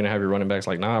obviously you're going to have your running backs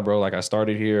like, nah, bro, like I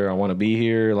started here. I want to be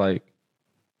here. Like,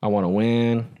 I want to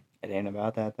win. It ain't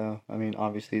about that, though. I mean,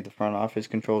 obviously the front office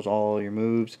controls all your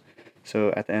moves.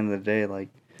 So at the end of the day, like...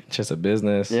 It's just a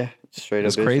business. Yeah, straight up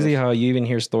It's crazy how you even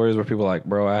hear stories where people are like,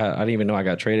 bro, I didn't even know I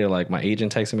got traded. Like, my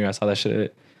agent texted me. I saw that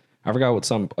shit. I forgot what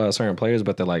some certain players,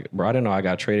 but they're like, bro, I didn't know I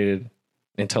got traded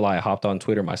until I hopped on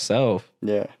Twitter myself.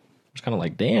 Yeah. It's kind of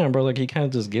like, damn, bro, like you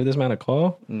can't just give this man a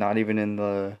call. Not even in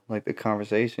the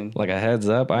conversation. Like a heads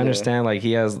up. I understand like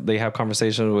they have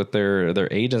conversations with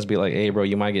their agents, be like, hey, bro,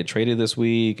 you might get traded this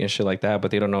week and shit like that,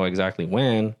 but they don't know exactly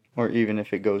when. Or even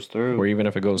if it goes through.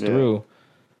 Through.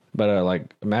 But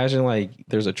like, imagine like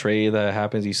there's a trade that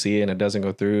happens, you see it and it doesn't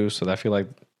go through. So I feel like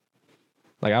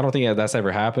I don't think that's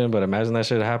ever happened. But imagine that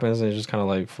shit happens and it's just kind of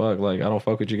like fuck. Like I don't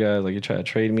fuck with you guys. Like you try to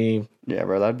trade me. Yeah,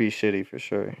 bro, that'd be shitty for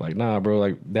sure. Like nah, bro.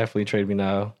 Like definitely trade me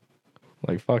now.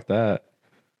 Like fuck that.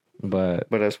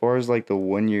 But as far as like the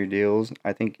 1-year deals,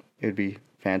 I think it would be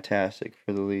fantastic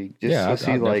for the league. Just yeah, to I see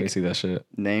definitely like see that shit.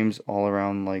 names all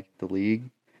around like the league.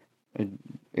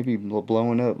 It'd be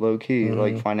blowing up low key,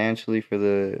 like financially for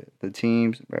the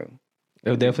teams, bro. It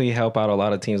would definitely help out a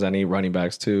lot of teams that need running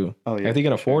backs too. Oh yeah, if they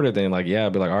can afford it, then like yeah,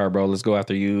 be like all right, bro, let's go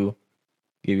after you.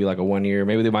 Give you like a 1 year.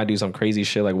 Maybe they might do some crazy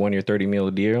shit like 1 year, $30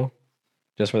 million deal,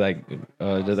 just for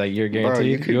that year guarantee. Bro,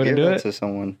 you could give do that it to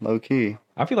someone low key.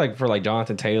 I feel like for like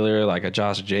Jonathan Taylor, like a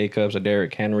Josh Jacobs, a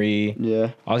Derrick Henry.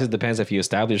 Yeah. Obviously, it depends if you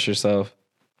establish yourself.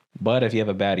 But if you have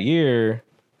a bad year,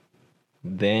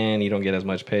 then you don't get as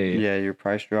much paid. Yeah, your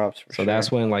price drops. So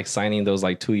that's when like signing those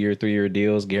like 2 year, 3 year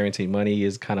deals, guaranteed money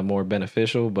is kind of more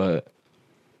beneficial. But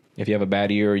if you have a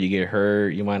bad year or you get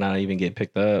hurt, you might not even get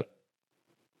picked up.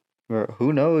 Bro,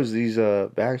 who knows? These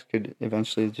backs could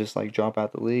eventually just like drop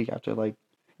out the league after like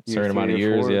Certain amount of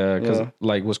years, yeah. Because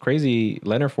like what's crazy,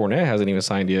 Leonard Fournette hasn't even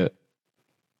signed yet.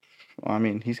 Well, I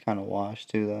mean, he's kind of washed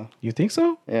too, though. You think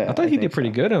so? Yeah, I thought he did pretty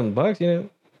good in Bucks. You know,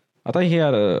 I thought he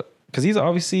had because he's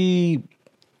obviously.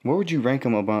 Where would you rank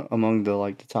him among the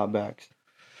like the top backs?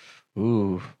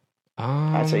 Ooh,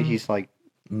 I'd say he's like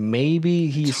maybe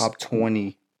he's top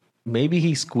 20. Maybe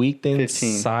he squeaked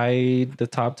inside the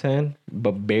top 10,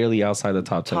 but barely outside the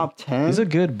top 10. Top 10? He's a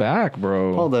good back,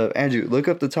 bro. Hold up, Andrew. Look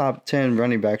up the top 10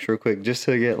 running backs real quick, just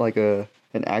to get like an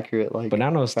accurate like. But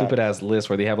not no stupid ass list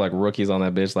where they have like rookies on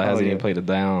that bitch that hasn't even played it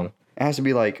down. It has to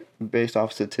be like based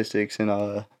off statistics and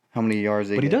how many yards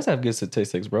they. But get. he does have good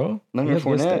statistics, bro. Leonard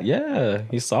Fournette. Yeah,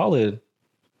 he's solid.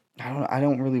 I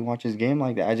don't really watch his game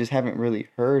like that. I just haven't really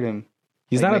heard him.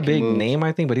 He's not a big name,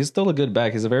 I think, but he's still a good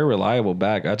back. He's a very reliable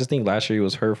back. I just think last year he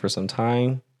was hurt for some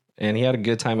time, and he had a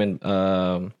good time in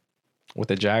with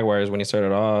the Jaguars when he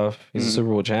started off. He's a Super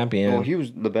Bowl champion. Well, he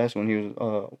was the best when he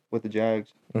was with the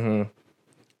Jags. Mm-hmm.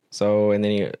 So, and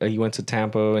then he went to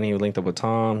Tampa, and he linked up with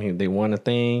Tom. They won a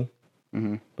thing.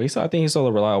 Mm-hmm. But I think he's still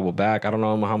a reliable back. I don't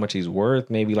know how much he's worth.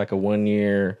 Maybe like a 1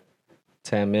 year,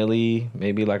 10 milli,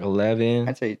 maybe like 11.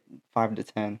 I'd say 5 to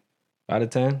 10. 5 to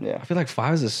 10? Yeah. I feel like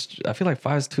five is too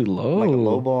low. Like a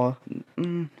low ball. I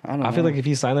don't know. I feel like if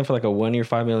you sign them for like a 1 year,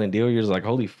 $5 million deal, you're just like,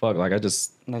 holy fuck! Like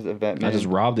That's a vet, man. I just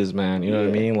robbed this man. You know what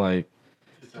I mean? Like,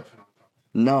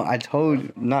 no, I told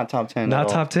you, not top 10. Not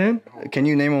top 10. Can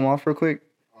you name them off real quick?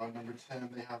 Number 10,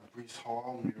 they have Breece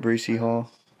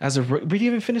Hall. We didn't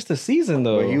even finish the season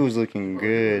though. But he was looking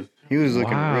good. He was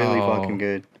looking really fucking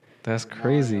good. That's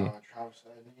crazy.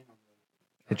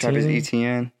 Travis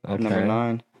Etienne, number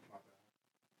 9.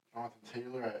 Jonathan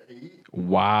Taylor at 8.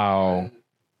 Wow.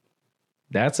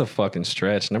 That's a fucking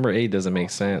stretch. Number 8 doesn't make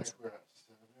sense.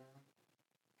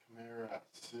 Kamara at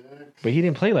 6. But he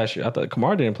didn't play last year. I thought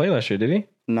Kamara didn't play last year, did he?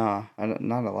 Nah,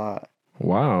 not a lot.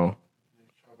 Wow.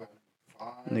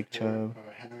 Nick Chubb.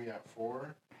 Henry at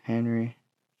 4. Henry.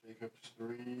 Jacobs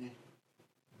 3.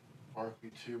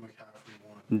 Barkley 2. McCaffrey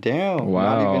 1. Damn.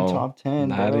 Wow. Not even top 10.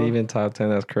 Not bro. even top 10.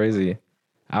 That's crazy.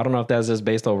 I don't know if that's just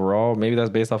based overall. Maybe that's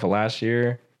based off of last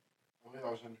year. I believe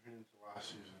that was into last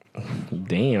season.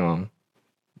 Damn.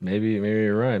 Maybe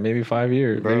you're right. Maybe 5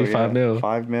 years. Bro, maybe 5 mil.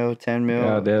 5 mil, 10 mil.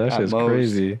 God damn, that shit's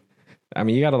crazy. I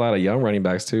mean, you got a lot of young running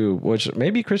backs too, which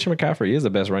maybe Christian McCaffrey is the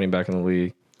best running back in the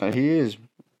league. He is.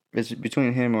 It's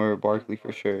between him or Barkley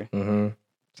for sure. Mm-hmm.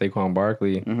 Saquon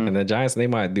Barkley. Mm-hmm. And the Giants, they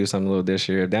might do something a little this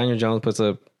year. If Daniel Jones puts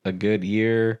up a good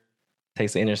year,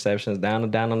 takes the interceptions down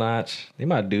a notch, they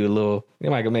might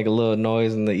make a little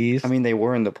noise in the East. I mean, they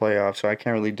were in the playoffs, so I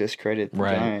can't really discredit the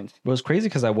Giants. But it was crazy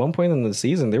because at one point in the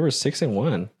season, they were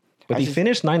 6-1. But they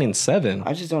finished 9-7.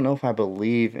 I just don't know if I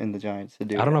believe in the Giants to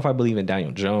do it. I don't know if I believe in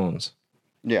Daniel Jones.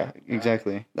 Yeah,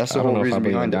 exactly. That's the whole reason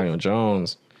behind Daniel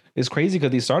Jones. It's crazy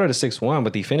because they started at 6-1,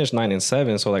 but they finished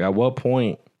 9-7. So like, at what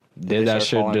point did that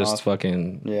shit just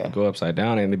fucking go upside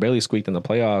down? And they barely squeaked in the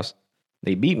playoffs.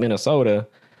 They beat Minnesota,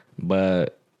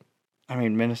 but I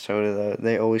mean, Minnesota though,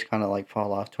 they always kind of like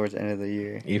fall off towards the end of the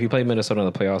year. If you play Minnesota in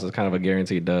the playoffs, it's kind of a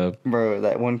guaranteed dub. Bro,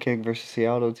 that one kick versus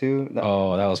Seattle too. That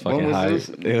was fucking hype.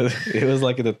 It was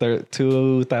like in the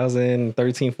 2013-14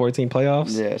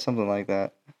 playoffs. Yeah, something like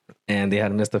that. And they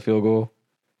had missed a field goal,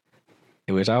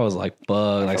 in which I was like,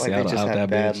 "Fuck!" Like Seattle they just out had that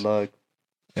bad bitch luck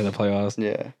in the playoffs.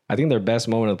 Yeah, I think their best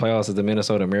moment in the playoffs is the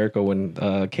Minnesota Miracle when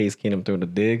Case Keenum threw the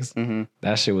digs. Mm-hmm.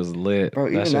 That shit was lit. Bro,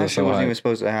 even that shit wasn't even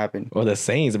supposed to happen. Or the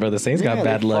Saints, bro. The Saints got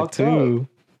bad luck too.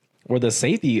 Or the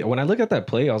safety. When I look at that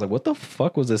play, I was like, what the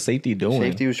fuck was the safety doing?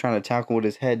 Safety was trying to tackle with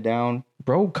his head down.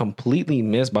 Bro completely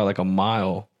missed by like a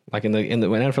mile. Like in the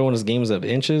when NFL when this game is of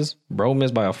inches, bro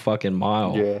missed by a fucking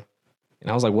mile. Yeah.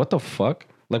 And I was like, what the fuck?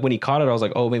 Like when he caught it, I was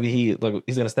like, oh, maybe he's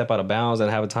gonna step out of bounds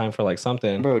and have a time for like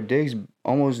something. Bro, Diggs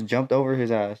almost jumped over his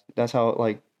ass. That's how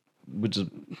Which is,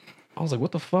 I was like,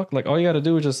 what the fuck? Like all you got to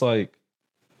do is just like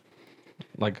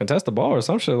contest the ball or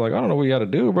some shit. Like I don't know what you got to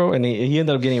do, bro. And he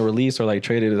ended up getting released or like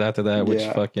traded after that, which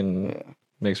fucking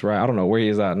makes right. I don't know where he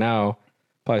is at now.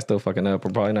 Probably still fucking up, or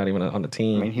probably not even on the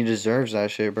team. I mean, he deserves that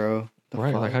shit, bro.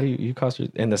 Right, like how do you cost your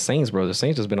and the Saints, bro? The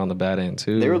Saints has been on the bad end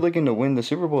too. They were looking to win the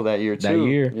Super Bowl that year too. That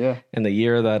year, yeah. And the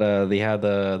year that they had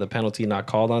the penalty not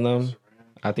called on them,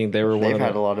 I think they were. They've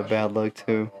had a lot of bad luck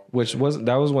too.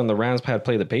 That was when the Rams had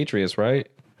played the Patriots, right?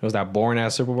 It was that boring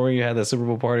ass Super Bowl. You had the Super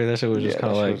Bowl party. That shit was just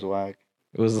kind of like was whack.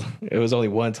 It was only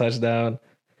one touchdown.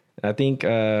 And I think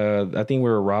we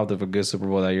were robbed of a good Super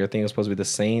Bowl that year. I think it was supposed to be the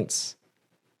Saints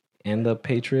and the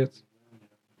Patriots.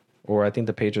 Or I think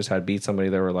the Patriots had beat somebody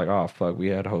that were like, oh, fuck, we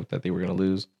had hope that they were going to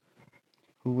lose.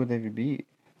 Who would they beat?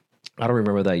 I don't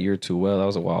remember that year too well. That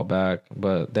was a while back.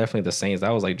 But definitely the Saints.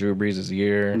 That was like Drew Brees'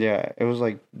 year. Yeah, it was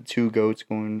like two GOATs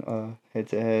going head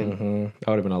to head. Mm-hmm. That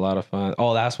would have been a lot of fun.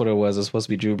 Oh, that's what it was. It was supposed to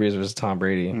be Drew Brees versus Tom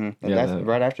Brady. Mm-hmm. And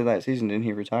right after that season, didn't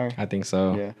he retire? I think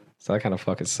so. Yeah. So that kind of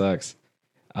fucking sucks.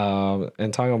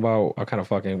 And talking about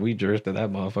we drifted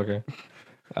that motherfucker.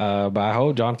 But I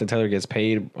hope Jonathan Taylor gets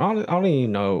paid. I don't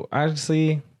even know.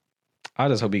 Honestly, I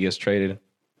just hope he gets traded.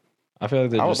 I feel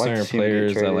like there's just certain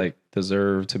players that like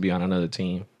deserve to be on another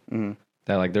team. Mm-hmm.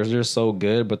 That like they're just so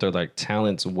good, but they're like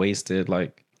talent's wasted.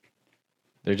 Like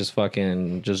they're just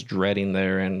fucking just dreading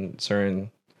there, and certain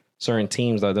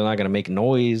teams that they're not gonna make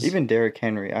noise. Even Derrick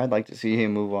Henry, I'd like to see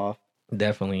him move off.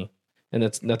 Definitely. And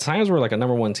the times were like a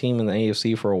number one team in the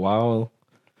AFC for a while.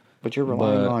 But you're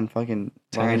relying on fucking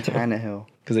Ryan Tannehill.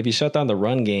 Because if you shut down the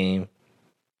run game,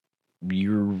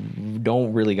 you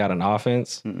don't really got an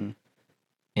offense. Mm-mm.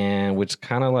 And which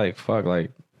kind of like, fuck,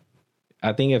 like,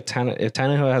 I think if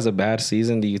Tannehill has a bad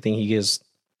season, do you think he gets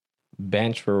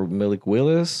benched for Malik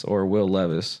Willis or Will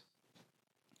Levis?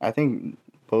 I think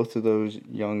both of those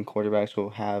young quarterbacks will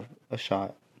have a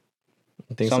shot.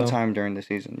 Sometime during the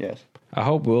season, yes. I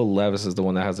hope Will Levis is the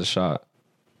one that has a shot.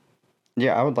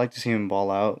 Yeah, I would like to see him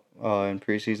ball out in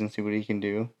preseason, see what he can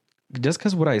do. Just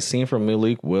because what I've seen from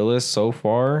Malik Willis so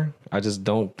far, I just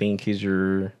don't think he's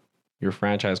your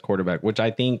franchise quarterback, which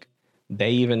I think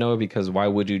they even know, because why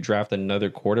would you draft another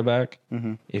quarterback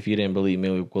if you didn't believe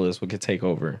Malik Willis could take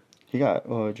over? He got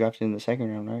drafted in the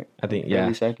second round, right? I think, yeah.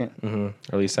 Early second? Mm-hmm.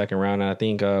 Early second round. And I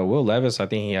think Will Levis, I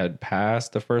think he had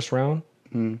passed the first round.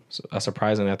 So,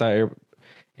 surprisingly, I thought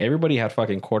everybody had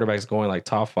fucking quarterbacks going like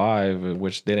top 5,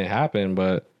 which didn't happen.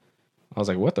 But I was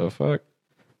like, what the fuck?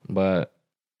 But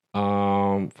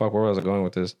fuck, where was I going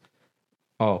with this?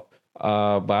 But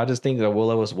I just think that Will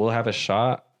Levis will have a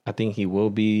shot. I think he will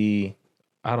be.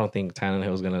 I don't think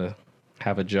Tannehill's gonna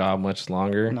have a job much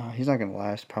longer. No, he's not gonna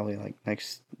last. Probably like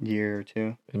next year or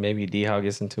two. And maybe D-Hop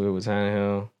gets into it with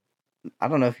Tannehill. I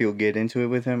don't know if he'll get into it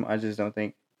with him. I just don't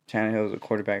think Tannehill's a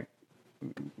quarterback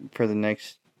for the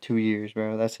next 2 years,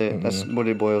 bro. That's it. Mm-hmm. That's what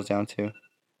it boils down to.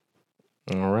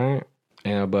 All right.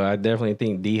 Yeah, but I definitely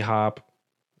think D-Hop.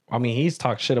 I mean, he's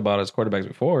talked shit about his quarterbacks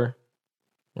before,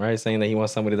 right? Saying that he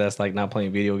wants somebody that's like not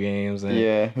playing video games. And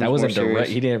yeah, that wasn't direct.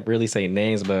 He didn't really say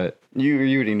names, but you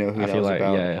already know who I feel like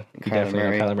about. Yeah, he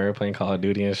definitely got Kyler Murray playing Call of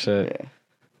Duty and shit. Yeah.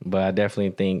 But I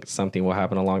definitely think something will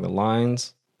happen along the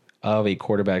lines of a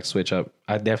quarterback switch up.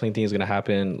 I definitely think it's going to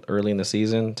happen early in the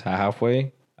season to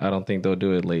halfway. I don't think they'll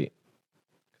do it late,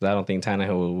 because I don't think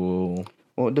Tannehill will.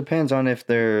 Well, it depends on if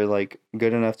they're like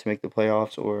good enough to make the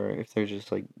playoffs or if they're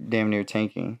just like damn near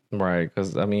tanking. Right,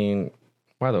 because I mean,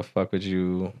 why the fuck would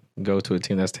you go to a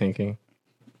team that's tanking?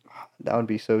 That would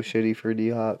be so shitty for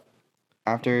D-Hop.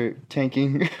 After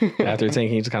tanking. After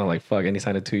tanking, he's kind of like, fuck, and he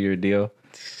signed a 2-year deal.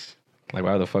 Like,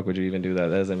 why the fuck would you even do that?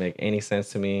 That doesn't make any sense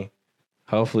to me.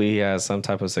 Hopefully he has some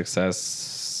type of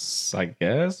success, I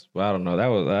guess. Well, I don't know. That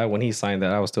was when he signed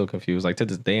that, I was still confused. Like, to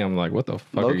this day, I'm like, what the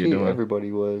fuck are you doing?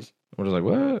 Everybody was. I'm just like,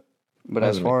 what? But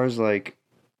as far as like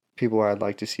people I'd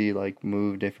like to see like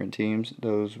move different teams,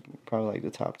 those probably like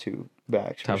the top 2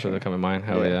 backs. Top 2 that come in mind.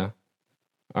 Hell yeah.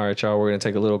 All right, y'all. We're gonna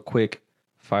take a little quick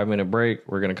 5-minute break.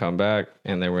 We're gonna come back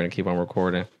and then we're gonna keep on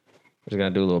recording. We're just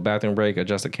gonna do a little bathroom break,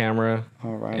 adjust the camera,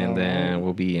 and then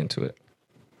we'll be into it.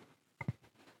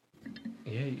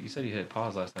 Yeah, you said you hit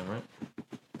pause last time, right?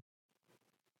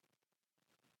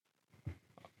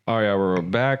 All right, we're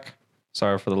back.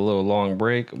 Sorry for the little long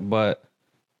break, but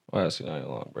well, actually not a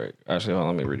long break. Actually, hold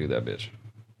on, let me redo that bitch.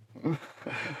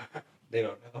 They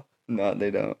don't know. No,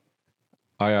 they don't.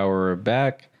 All right, we're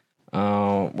back.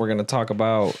 We're gonna talk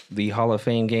about the Hall of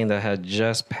Fame game that had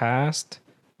just passed.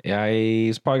 Yeah,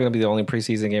 it's probably gonna be the only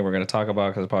preseason game we're gonna talk about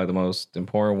because it's probably the most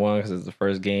important one because it's the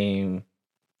first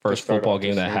start football off the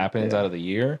game that season, happens yeah. out of the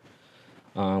year.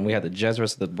 We had the Jets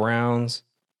versus the Browns.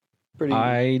 Pretty.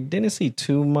 I didn't see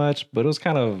too much, but it was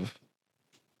kind of,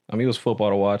 I mean, it was football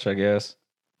to watch, I guess.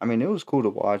 I mean, it was cool to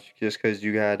watch just because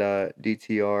you had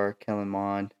DTR, Kellen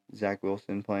Mond, Zach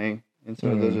Wilson playing, and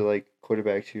so those are like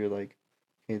quarterbacks. You're like,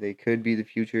 hey, they could be the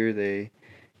future. They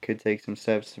could take some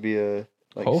steps to be a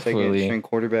second Hopefully. string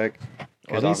quarterback.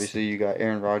 Because At least- obviously you got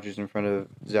Aaron Rodgers in front of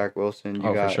Zach Wilson. You Oh,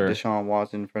 for got sure. Deshaun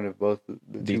Watson in front of both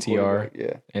the two DTR. quarterbacks.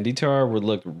 Yeah, And DTR would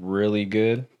look really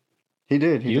good. he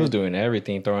did. He was doing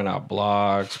everything, throwing out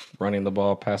blocks, running the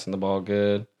ball, passing the ball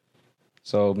good.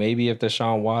 So maybe if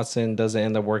Deshaun Watson doesn't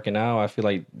end up working out, I feel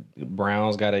like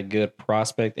Browns got a good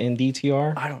prospect in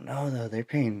DTR. I don't know though. They're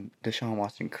paying Deshaun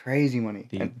Watson crazy money.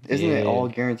 They And isn't it did. all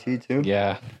guaranteed too?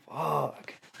 Yeah.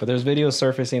 Fuck. But there's videos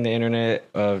surfacing the internet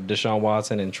of Deshaun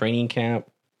Watson in training camp,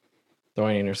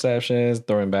 throwing interceptions,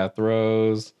 throwing bad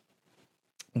throws.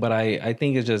 But I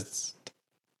think it's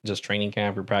just training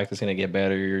camp. You're practicing to get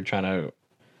better. You're trying to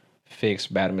fix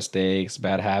bad mistakes,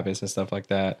 bad habits, and stuff like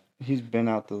that. He's been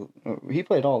out he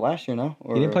played all last year, no?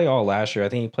 Or He didn't play all last year. I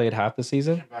think he played half the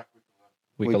season. Came back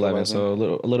Week Week 11, 11. so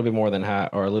a little bit more than half,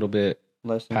 or a little bit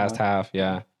less than past half,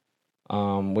 yeah.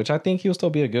 Which I think he'll still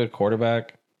be a good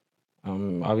quarterback.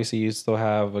 Obviously, you still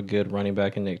have a good running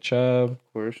back in Nick Chubb.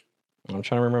 Of course. I'm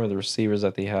trying to remember the receivers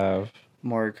that they have.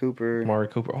 Amari Cooper. Amari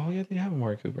Cooper. Oh yeah, they have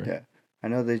Amari Cooper. Yeah. I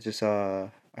know they just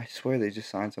I swear they just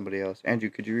signed somebody else.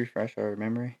 Andrew, could you refresh our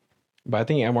memory? But I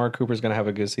think Amari Cooper is gonna have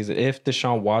a good season if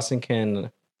Deshaun Watson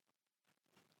can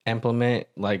implement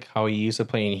like how he used to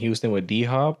play in Houston with D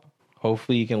Hop.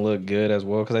 Hopefully, he can look good as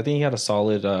well because I think he had a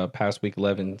solid past week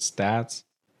 11 stats.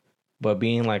 But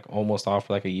being like almost off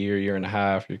for like a year and a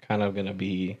half, you're kind of gonna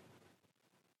be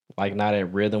like not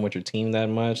at rhythm with your team that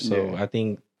much. So Yeah. I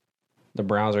think the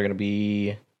Browns are gonna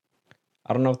be.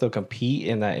 I don't know if they'll compete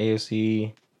in that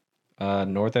AFC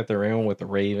North that they're in with the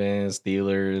Ravens,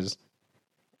 Steelers,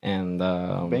 and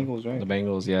Bengals, right? The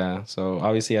Bengals, yeah. So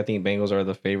obviously, I think Bengals are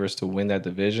the favorites to win that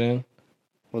division.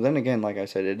 Well, then again, like I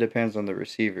said, it depends on the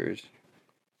receivers.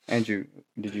 Andrew,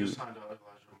 did They you just signed Elijah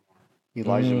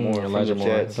Elijah Moore. Moore Elijah from the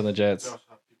Moore Jets? from the They Jets. also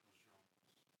have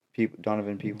Peoples-Jones.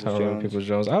 Donovan Peoples Donovan Jones.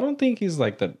 Peoples-Jones. I don't think he's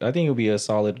like the. I think he'll be a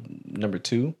solid number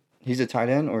 2. He's a tight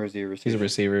end or is he a receiver? He's a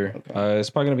receiver. Okay. It's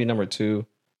probably gonna be number 2,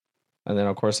 and then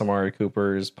of course Amari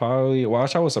Cooper is probably. Well,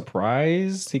 I was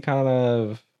surprised he kind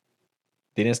of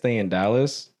didn't stay in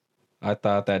Dallas. I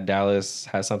thought that Dallas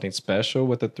had something special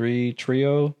with the 3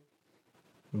 trio,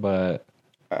 but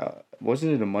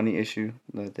Wasn't it a money issue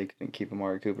that they couldn't keep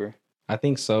Amari Cooper? I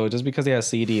think so. Just because they had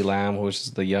CD Lamb, which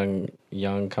is the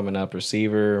young coming up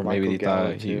receiver, maybe they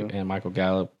Gallup, thought too. and Michael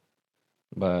Gallup.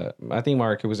 But I think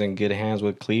Amari Cooper's in good hands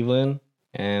with Cleveland,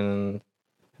 and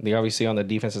they obviously on the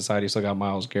defensive side, you still got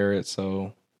Myles Garrett,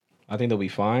 so I think they'll be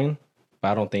fine.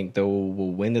 But I don't think they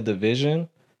will win the division.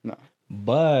 No.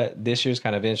 But this year's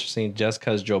kind of interesting just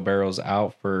because Joe Burrow's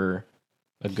out for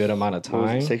a good amount of What was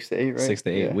time. it, 6 to 8, right? 6 to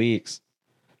 8 Yeah. weeks.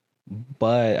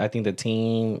 But I think the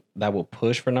team that will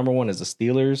push for number 1 is the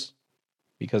Steelers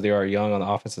because they are young on the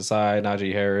offensive side.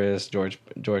 Najee Harris, George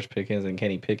Pickens, and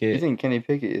Kenny You Pickett. think Kenny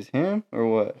Pickett is him or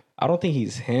what? I don't think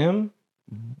he's him,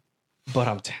 but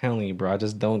I'm telling you, bro, I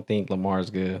just don't think Lamar's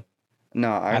good.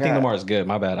 No, I think Lamar's good.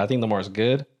 My bad. I think Lamar's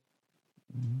good,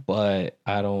 but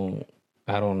I don't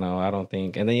know. I don't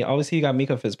think. And then obviously you got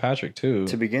Mika Fitzpatrick too.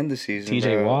 To begin the season,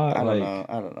 TJ bro, Watt, I don't like-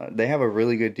 know. They have a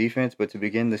really good defense, but to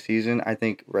begin the season, I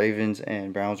think Ravens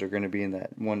and Browns are going to be in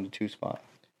that 1 to 2 spot.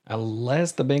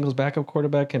 Unless the Bengals backup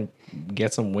quarterback can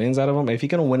get some wins out of him. If he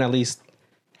can win at least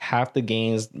half the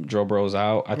games Joe Burrow's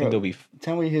out, I think Bro. they'll be.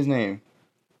 Tell me his name.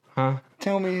 Huh?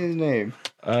 Tell me his name.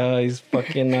 He's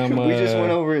fucking. We just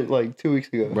went over it like 2 weeks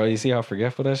ago. Bro, you see how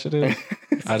forgetful that shit is?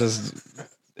 I just.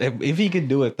 If he could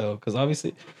do it though, because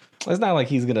obviously, it's not like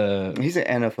he's gonna He's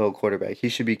an NFL quarterback. He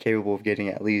should be capable of getting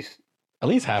at least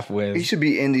half wins. He should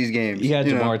be in these games. You got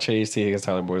you know? Jamar Chase, T. Higgins,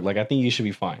 Tyler Boyd. Like, I think you should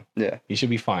be fine. Yeah. You should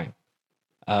be fine.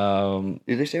 Did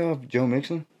they say off Joe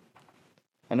Mixon?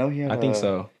 I know he had. I think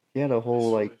so. He had a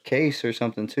whole like case or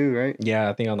something too, right? Yeah,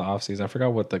 I think on the offseason. I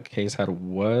forgot what the case had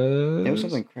was. It was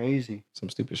something crazy. Some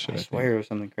stupid shit. I I swear it was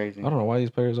something crazy. think. I don't know why these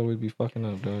players always be fucking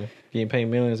up, dog. Getting paid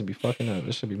millions and be fucking up.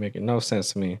 This should be making no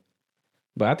sense to me.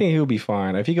 But I think he'll be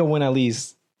fine. If he can win at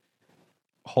least,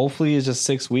 hopefully it's just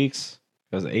 6 weeks.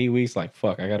 Because 8 weeks, like,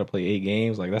 fuck, I got to play 8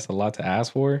 games. Like, that's a lot to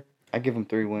ask for. I give him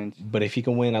 3 wins. But if he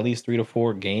can win at least 3 to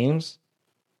 4 games,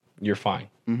 you're fine.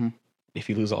 Mm-hmm. if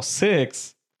you lose all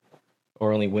 6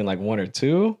 or only win like 1 or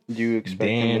 2, Do you expect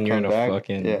then them to you're come in a back?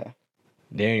 fucking Yeah.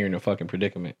 then you're in a fucking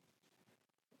predicament.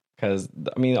 Because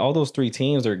I mean, all those 3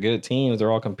 teams are good teams.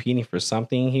 They're all competing for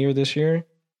something here this year.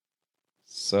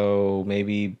 So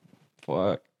maybe,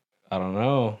 fuck, I don't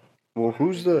know. Well,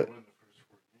 who's They the? win the first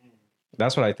 4 games.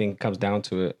 That's what I think comes down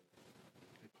to it.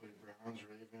 They play Browns,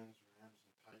 Ravens, Rams,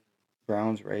 and Titans.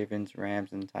 Browns, Ravens,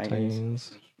 Rams, and Titans.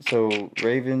 Titans.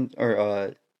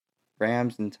 So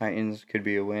Rams and Titans could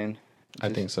be a win. I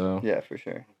think so. Yeah, for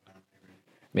sure.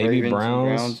 Maybe Ravens and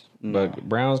Browns, no. but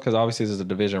Browns, because obviously this is a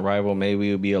division rival, maybe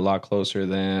it would be a lot closer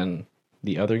than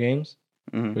the other games,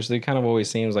 Mhm. which they kind of always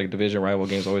seems like division rival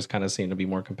games always kind of seem to be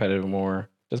more competitive, more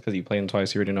just because you play them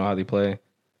twice, you already know how they play.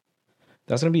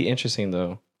 That's gonna be interesting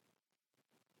though.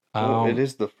 Well, it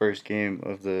is the first game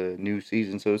of the new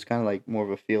season, so it's kind of like more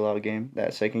of a feel-out game.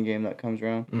 That second game that comes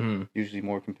around, Mhm. usually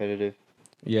more competitive.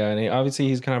 Yeah, and obviously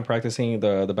he's kind of practicing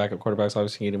the backup quarterbacks.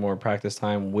 Obviously needed more practice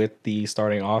time with the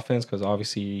starting offense because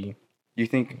obviously You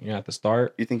think you have to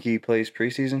start. he plays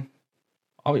preseason?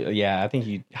 Oh yeah, I think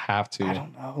you have to. I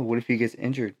don't know. What if he gets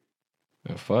injured?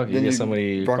 Fuck, you Then get you're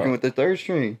somebody rocking with the third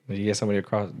string. you get somebody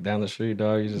across down the street,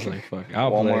 dog. You just like fuck.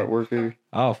 I'll Walmart play. worker.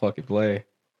 I'll fucking play.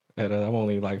 And, I'm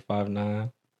only like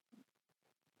 5'9".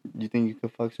 You think you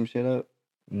could fuck some shit up?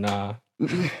 Nah,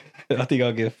 I think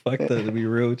I'll get fucked up to be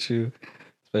real with you.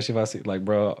 Especially if I see like,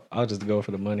 bro, I'll just go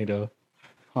for the money though.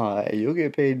 You'll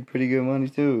get paid pretty good money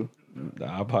too.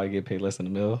 Nah, I'll probably get paid less than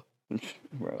 $1 million.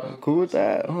 Bro, I'm cool with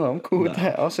that. I'm cool with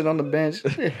that. I'll sit on the bench.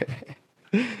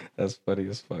 That's funny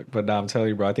as fuck. But nah, I'm telling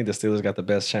you, bro, I think the Steelers got the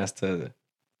best chance to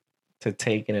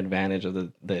take an advantage of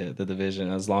the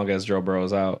division as long as Joe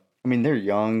Burrow's out. I mean, they're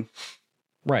young.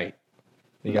 Right.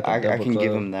 You got the I double can give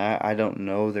club. them that. I don't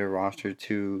know their roster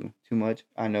too much.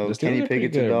 I know The Steelers Kenny are pretty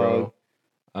Pickett's a good, dog.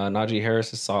 bro. Najee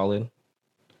Harris is solid.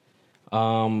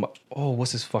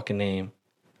 What's his fucking name?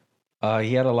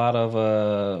 He had a lot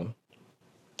of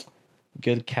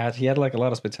good catch. He had like a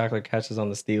lot of spectacular catches on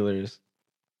the Steelers.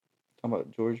 Talking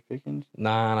about George Pickens,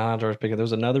 Nah, not George Pickens. There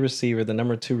was another receiver, the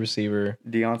number 2 receiver,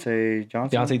 Deontay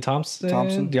Johnson. Deontay Thompson.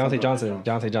 Thompson? Deontay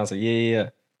Johnson. Yeah.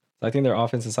 So I think their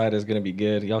offensive side is going to be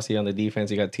good. You also see on the defense,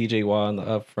 you got T.J. Watt on the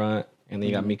up front, and then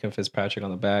you got Mika Fitzpatrick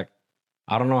on the back.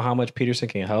 I don't know how much Peterson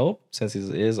can help since he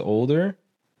is older,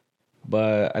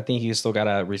 but I think you still got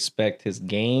to respect his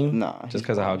game Nah, just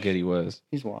because of how good he was.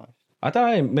 He's washed. I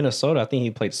thought in Minnesota, I think he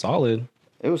played solid.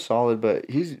 It was solid, but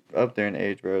he's up there in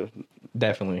age, bro.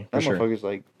 Definitely, for That sure. motherfucker's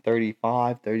like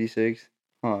 35, 36.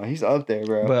 He's up there,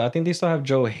 bro. But I think they still have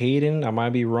Joe Hayden. I might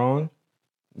be wrong.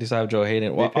 They still have Joe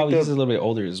Hayden. Well, picked he's up- a little bit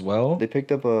older as well. They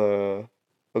picked up a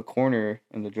corner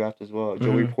in the draft as well,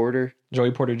 Joey Porter.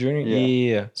 Joey Porter Jr.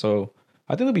 Yeah. So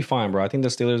I think they'll be fine, bro. I think the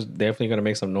Steelers definitely going to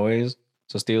make some noise.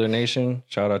 So Steeler Nation,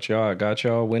 shout out y'all. I got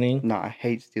y'all winning. Nah, I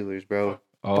hate Steelers, bro.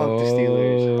 Oh, the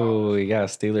Steelers. we got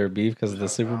Steeler beef because of the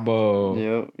Super Bowl.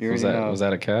 Yep, you Was already that know. was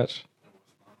that a catch?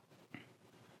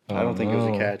 I don't think it was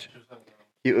a no. catch.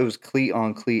 It was cleat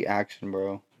on cleat action,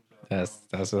 bro. That's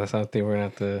something we're gonna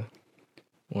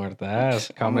have to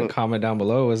ask. I'm Comment down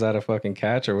below. Was that a fucking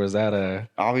catch or was that a?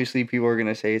 Obviously, people are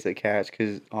gonna say it's a catch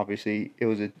because obviously it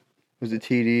was a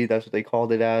TD. That's what they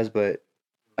called it as. But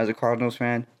as a Cardinals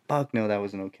fan, fuck no, that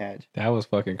was no catch. That was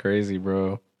fucking crazy,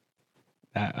 bro.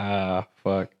 That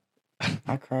fuck.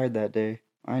 I cried that day.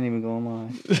 I ain't even gonna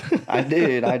lie. I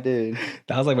did.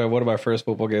 That was like one of my first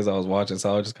football games I was watching,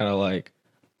 so I was just kind of like,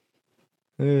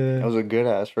 That was a good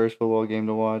ass first football game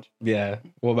to watch. yeah.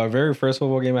 Well, my very first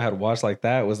football game I had watched like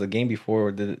that was the game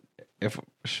before. If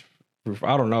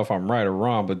I don't know if I'm right or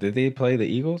wrong, but did they play the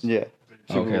Eagles? Yeah.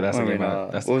 Okay, that's the game.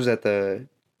 What was that? The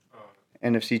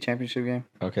NFC Championship game.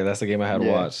 Okay, that's the game I had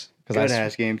Yeah. watched. Good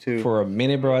ass game too. For a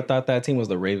minute, bro, I thought that team was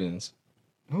the Ravens.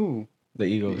 Who? The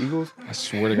Eagles. The Eagles? I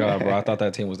swear to God, bro, I thought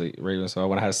that team was the Ravens. So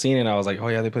when I had seen it, I was like, oh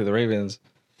yeah, they play the Ravens.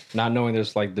 Not knowing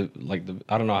there's like the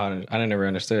I don't know how I didn't never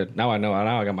understood. Now I know.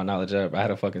 Now I got my knowledge up. I had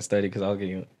to fucking study because I was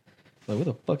getting like, what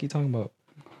the fuck you talking about?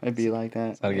 It'd be like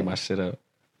that. So I had to get my shit up.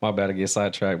 My bad to get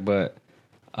sidetracked, but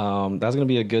that's gonna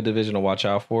be a good division to watch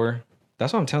out for.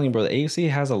 That's what I'm telling you, bro. The AFC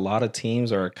has a lot of teams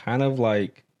that are kind of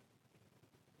like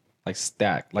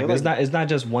stacked. Like They're it's not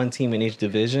just one team in each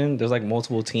division. There's like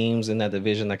multiple teams in that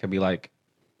division that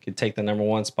could take the number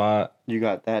 1 spot. You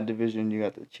got that division. You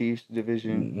got the Chiefs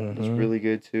division. It's really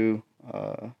good too.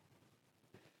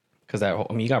 Because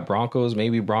you got Broncos.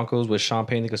 Maybe Broncos with Sean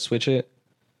Payne, they could switch it.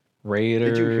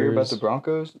 Raiders. Did you hear about the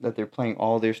Broncos that they're playing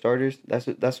all their starters? That's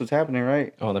what's happening,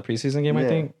 right? Oh, the preseason game, I Yeah.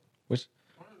 think.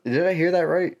 Did I hear that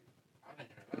right?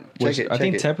 Which I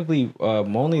think typically,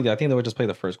 only I think they would just play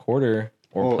the first quarter.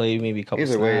 or Well, play maybe a couple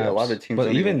either snaps. way, a lot of teams but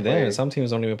don't even even then, play. some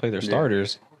teams don't even play their Yeah.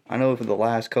 starters. I know for the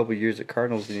last couple of years, the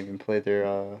Cardinals didn't even play their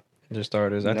Their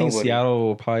starters. I think nobody. Seattle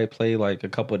will probably play like a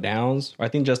couple of downs. I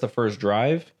think just the first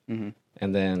drive, Mhm.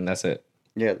 and then that's it.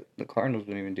 Yeah, the Cardinals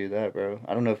wouldn't even do that, bro.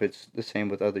 I don't know if it's the same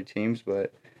with other teams,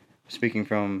 but speaking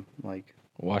from like,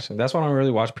 Watching. That's why I don't really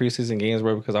watch preseason games,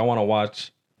 bro, because I want to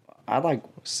watch I like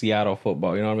Seattle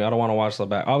football. You know what I mean? I don't want to watch the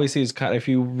back. Obviously, it's kind of, if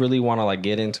you really want to like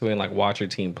get into it and like watch your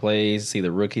team play, see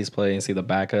the rookies play and see the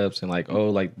backups and like, oh,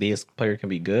 like this player can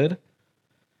be good.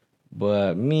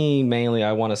 But me, mainly,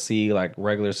 I want to see like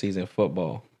regular season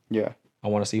football. yeah, I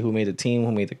want to see who made the team,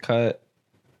 who made the cut,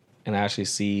 and actually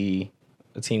see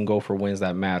the team go for wins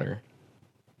that matter.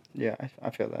 yeah, I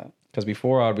feel that. Because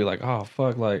before I'd be like, oh,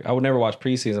 fuck, like I would never watch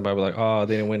preseason, but I'd be like, oh,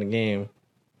 they didn't win the game.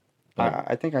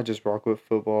 I think I just rock with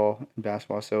football and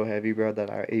basketball so heavy, bro, that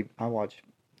I watch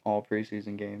all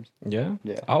preseason games. Yeah?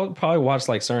 Yeah. I would probably watch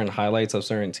like certain highlights of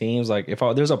certain teams. Like if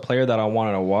there's a player that I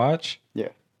wanted to watch, Yeah.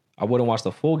 I wouldn't watch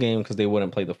the full game because they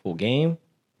wouldn't play the full game.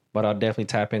 But I'll definitely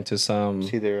tap into some,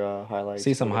 See their highlights.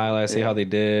 see some highlights, see Yeah. how they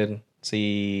did.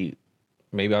 See,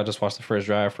 maybe I'll just watch the first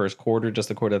drive, first quarter, just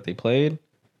the quarter that they played.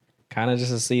 Kind of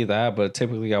just to see that. But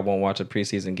typically I won't watch a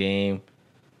preseason game.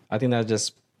 I think that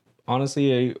just,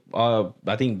 honestly,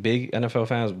 I think big NFL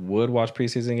fans would watch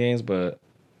preseason games, but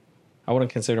I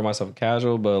wouldn't consider myself a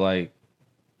casual, but like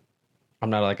I'm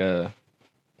not like a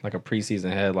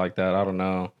preseason head like that. I don't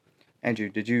know. Andrew,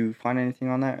 did you find anything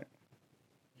on that?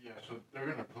 Yeah, so they're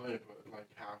gonna play, but like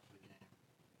half the game.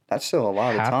 That's still a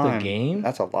lot Half of the time. game?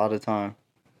 That's a lot of time.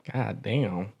 God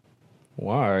damn.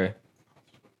 Why? That's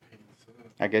what Peyton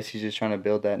said. I guess he's just trying to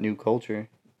build that new culture,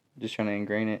 just trying to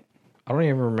ingrain it. I don't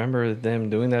even remember them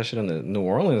doing that shit in the New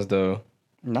Orleans though.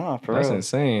 Nah, for That's real.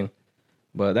 insane.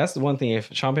 But that's the one thing. If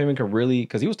Sean Payton could really,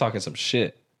 because he was talking some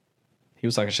shit. He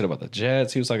was talking shit about the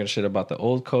Jets. He was talking shit about the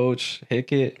old coach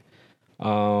Hickett.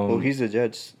 Well, he's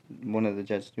one of the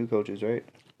Jets' new coaches, right?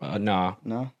 Nah,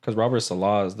 No. because Robert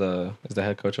Salah is the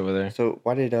head coach over there. So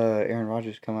why did Aaron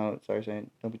Rodgers come out and start saying,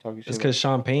 "Don't be talking shit"? It's because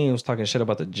Sean Payton was talking shit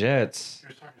about the Jets. He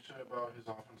was talking shit about his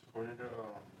offensive coordinator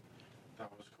that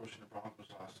was coaching the Broncos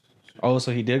last season. Oh,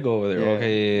 so he did go over there.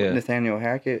 Okay, yeah. Nathaniel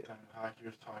Hackett.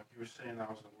 He was saying that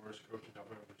was the worst coaching job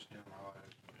I've ever seen in my life.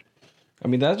 I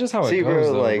mean, that's just how See, it goes,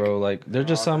 bro, though, like- bro. Like, there's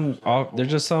just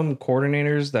some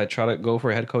coordinators that try to go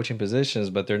for head coaching positions,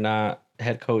 but they're not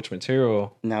head coach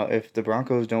material. Now, if the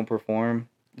Broncos don't perform,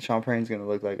 Sean Payton's gonna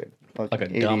look like a fucking Like a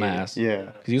idiot. dumbass. Yeah.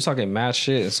 Because he was talking mad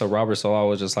shit, and so Robert Salah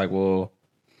was just like, well,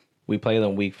 we play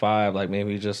them week 5. Like,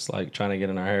 maybe just, like, trying to get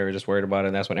in our hair. We're just worried about it.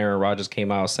 And that's when Aaron Rodgers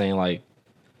came out saying, like,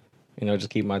 you know, just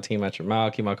keep my team at your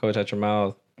mouth, keep my coach at your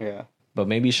mouth. Yeah. But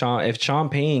maybe if Sean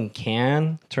Payton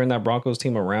can turn that Broncos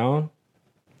team around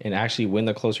and actually win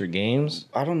the closer games,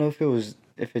 I don't know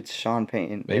if it's Sean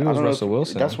Payton. Maybe it I was don't know Russell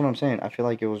Wilson. That's what I'm saying. I feel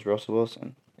like it was Russell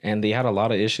Wilson. and they had a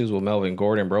lot of issues with Melvin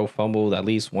Gordon, bro, fumbled at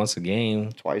least once a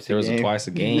game. Twice There was a twice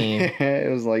a game.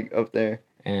 It was like up there.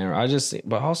 And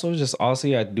but also just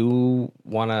honestly, I do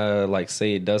want to like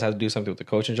say it does have to do something with the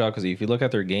coaching job, because if you look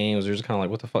at their games, they're just kind of like,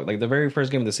 what the fuck? Like the very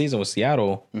first game of the season was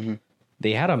Seattle. Mhm.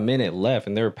 They had a minute left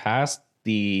and they were past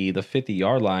the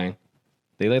 50-yard line.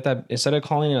 They let that, instead of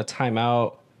calling it a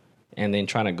timeout and then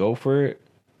trying to go for it,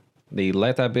 they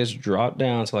let that bitch drop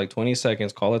down to like 20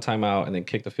 seconds, call a timeout, and then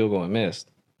kick the field goal and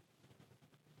missed.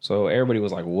 So everybody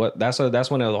was like, what? That's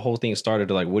when the whole thing started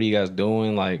to like, what are you guys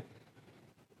doing? Like,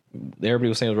 everybody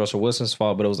was saying it was Russell Wilson's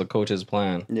fault, but it was the coach's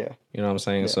plan. Yeah. You know what I'm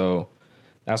saying? Yeah. So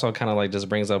that's what kind of like just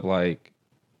brings up like,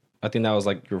 I think that was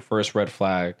like your first red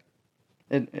flag.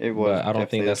 It was. But I don't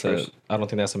think definitely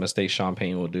that's a mistake Sean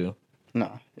Payton will do.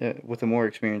 No. Yeah, with a more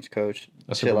experienced coach,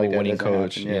 A shit Super Bowl like that winning doesn't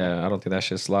coach. happen, Yeah, I don't think that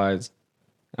shit slides.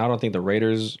 I don't think the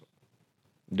Raiders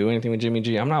do anything with Jimmy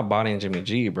G. I'm not buying Jimmy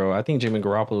G, bro. I think Jimmy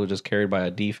Garoppolo was just carried by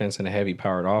a defense and a heavy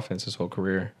powered offense his whole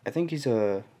career. I think he's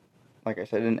like I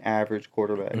said, an average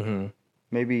quarterback. Mm-hmm.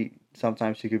 Maybe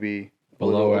sometimes he could be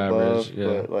Below a little average, above,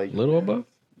 yeah. but like Little above?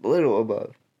 a little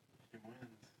above. He wins.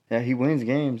 Yeah, he wins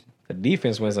games. The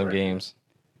defense wins some games.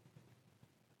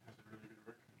 Has a really good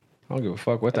record. I don't give a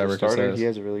fuck what As that a record starter, says. he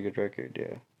has a really good record.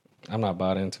 Yeah. I'm not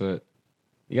bought into it.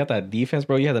 You got that defense,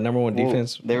 bro. You had the number one Well,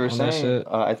 defense. they were on that saying, shit.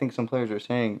 I think some players were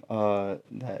saying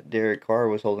that Derek Carr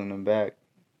was holding them back.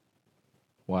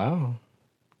 Wow.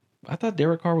 I thought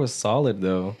Derek Carr was solid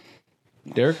though.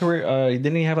 Derek Carr,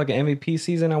 didn't he have like an MVP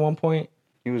season at one point?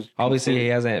 He was Obviously, he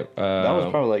hasn't. that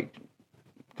was probably like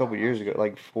a couple years ago,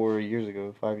 like 4 years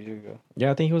ago, 5 years ago.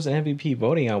 Yeah, I think he was MVP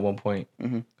voting at one point.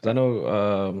 Mhm. Because I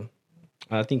know,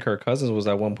 I think Kirk Cousins was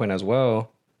at one point as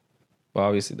well. But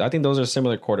obviously, I think those are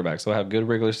similar quarterbacks. They'll have good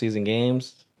regular season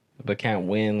games, but can't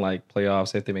win like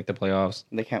playoffs if they make the playoffs.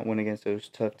 They can't win against those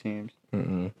tough teams.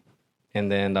 Mm-mm.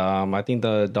 And then I think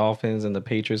the Dolphins and the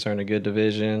Patriots are in a good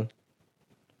division.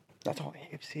 That's all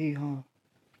AFC, huh?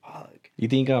 Fuck. You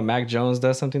think Mac Jones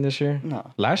does something this year?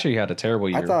 No. Last year he had a terrible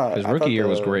year. His I rookie thought year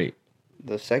was great.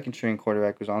 The second string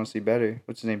quarterback was honestly better.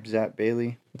 What's his name? Zach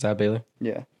Bailey. Is that Bailey?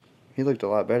 Yeah. He looked a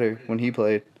lot better when he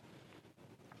played.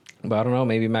 But I don't know.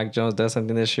 Maybe Mac Jones does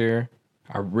something this year.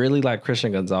 I really like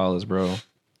Christian Gonzalez, bro.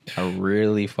 I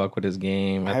really fuck with his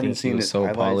game. I think he was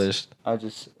so polished. I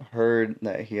just heard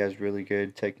that he has really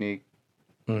good technique.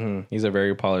 Mm-hmm. He's a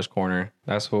very polished corner.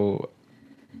 That's who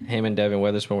him and Devin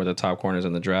Witherspoon were the top corners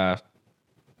in the draft.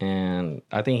 And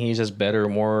I think he's just better,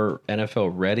 more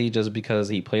NFL ready just because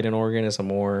he played in Oregon. It's a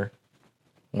more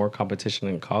competition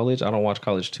in college. I don't watch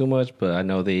college too much, but I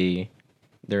know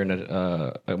they're in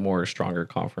a more stronger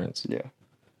conference. Yeah.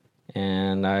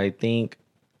 And I think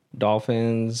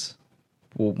Dolphins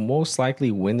will most likely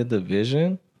win the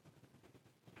division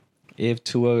if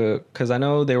Tua, because I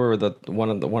know they were one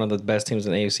of the best teams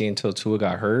in the AFC until Tua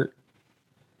got hurt,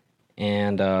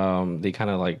 and they kind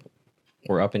of like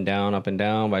were up and down.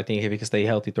 But I think if he can stay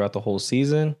healthy throughout the whole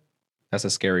season, that's a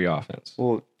scary offense.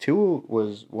 Well, Tua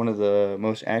was one of the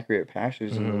most accurate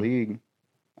passers in the league.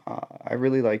 I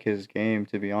really like his game,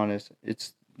 to be honest.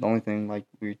 It's the only thing like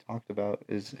we talked about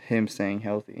is him staying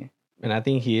healthy. And I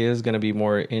think he is going to be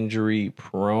more injury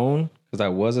prone because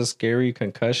that was a scary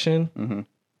concussion. Mm-hmm.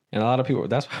 And a lot of people,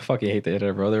 that's why I fucking hate the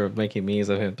hitter, bro. They were making memes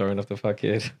of him throwing up the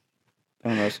fucking, I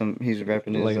don't know, he's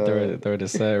repping his... like throw the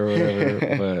set or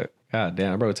whatever. But god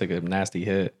damn, bro took a nasty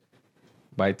hit.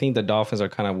 But I think the Dolphins are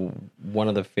kind of one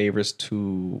of the favorites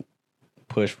to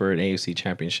push for an AFC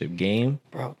championship game.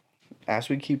 Bro, as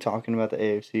we keep talking about the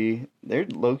AFC, they're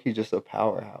low-key just a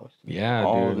powerhouse. Yeah,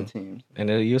 all dude. the teams.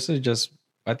 And it used to just,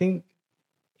 I think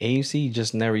AFC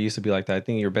just never used to be like that. I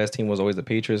think your best team was always the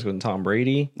Patriots with Tom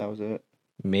Brady. That was it.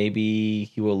 Maybe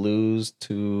he will lose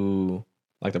to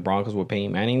like the Broncos with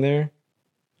Peyton Manning there.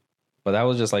 But that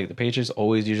was just like the Patriots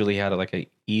always usually had like a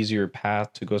easier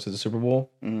path to go to the Super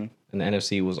Bowl. Mm-hmm. And the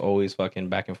NFC was always fucking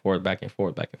back and forth, back and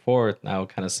forth, back and forth. Now it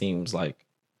kind of seems like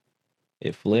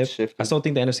it flipped. I still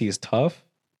think the NFC is tough,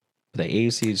 but the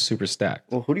AFC is super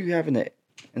stacked. Well, who do you have in the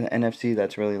NFC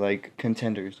that's really like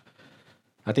contenders?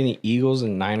 I think the Eagles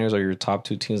and Niners are your top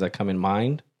two teams that come in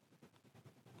mind.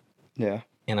 Yeah.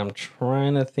 And I'm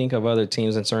trying to think of other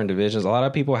teams in certain divisions. A lot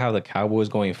of people have the Cowboys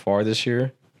going far this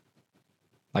year.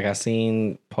 Like I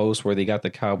seen posts where they got the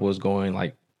Cowboys going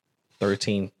like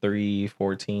 13-3,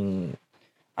 14.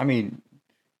 I mean,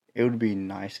 it would be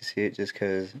nice to see it just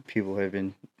because people have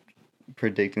been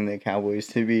predicting the Cowboys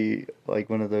to be like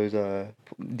one of those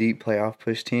deep playoff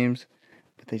push teams,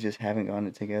 but they just haven't gotten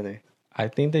it together. I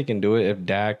think they can do it if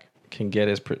Dak can get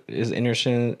his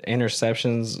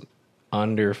interceptions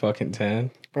under fucking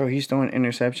 10. Bro, he's throwing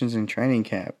interceptions in training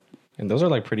camp. And those are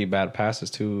like pretty bad passes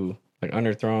too. Like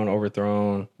underthrown,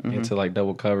 overthrown, into like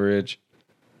double coverage.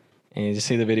 And you just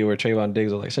see the video where Trayvon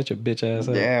Diggs was like, shut your bitch ass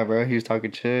up. Yeah, bro, he was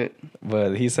talking shit.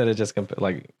 But he said it just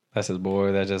like, that's his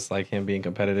boy. That's just like him being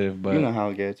competitive. But you know how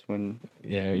it gets when...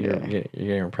 Yeah, you're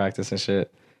getting practice and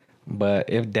shit. But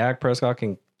if Dak Prescott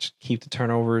can keep the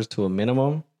turnovers to a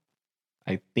minimum,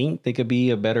 I think they could be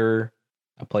a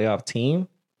playoff team.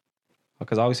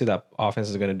 Because obviously that offense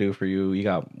is going to do for you. You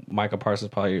got Micah Parsons,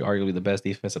 probably arguably the best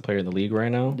defensive player in the league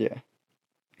right now. Yeah.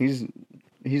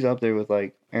 He's up there with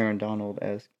like Aaron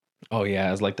Donald-esque. Oh,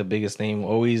 yeah. It's like the biggest name.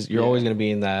 You're always going to be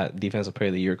in that defensive player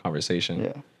of the year conversation.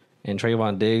 Yeah. And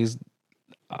Trayvon Diggs,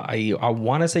 I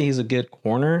want to say he's a good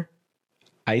corner.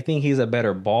 I think he's a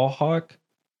better ball hawk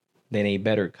than a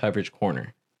better coverage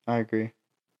corner. I agree.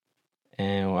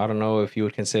 And I don't know if you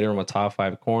would consider him a top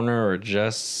 5 corner or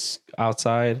just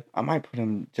outside. I might put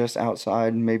him just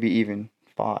outside, maybe even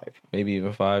 5. Maybe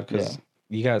even 5, because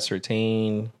you got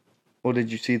Surtain. Well,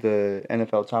 did you see the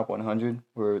NFL Top 100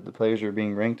 where the players were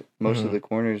being ranked? Most of the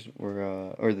corners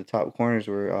were, or the top corners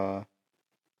were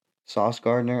Sauce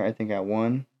Gardner, I think, at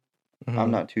 1.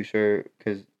 I'm not too sure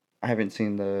because I haven't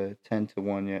seen the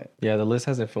 10-1 yet. Yeah, the list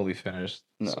hasn't fully finished.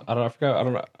 No. So I forgot. I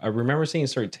don't know. I remember seeing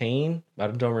Surtain,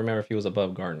 but I don't remember if he was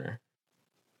above Gardner.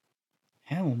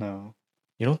 Hell no.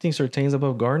 You don't think Surtain's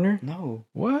above Gardner? No.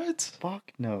 What?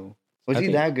 Fuck no. Was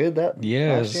he that good last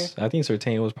year? Yes. I think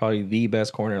Surtain was probably the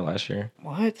best corner last year.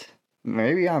 What?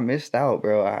 Maybe I missed out,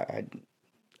 bro. I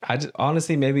just,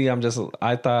 honestly, maybe I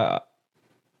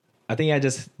think I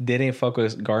just didn't fuck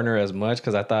with Gardner as much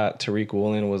because I thought Tariq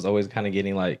Woolen was always kind of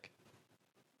getting like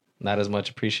not as much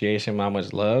appreciation, not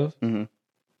much love. Mm-hmm.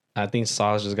 I think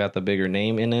Sauce just got the bigger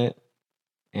name in it.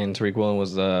 and Tariq Woolen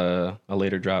was a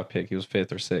later draft pick. He was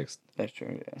 5th or 6th. That's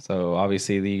true. Yeah. So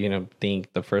obviously,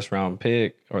 think the first round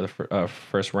pick or the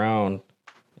first round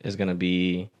is gonna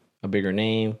be a bigger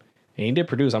name, and he did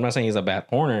produce. I'm not saying he's a bad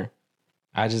corner.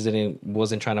 I just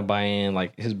wasn't trying to buy in.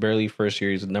 Like his barely first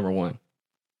year, he's number 1.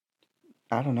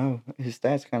 I don't know. His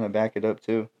stats kind of back it up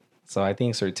too. So I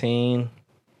think Surtain,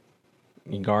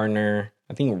 Gardner.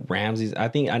 I think Ramsey's.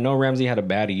 I know Ramsey had a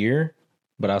bad year,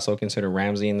 but I also consider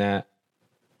Ramsey in that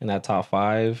top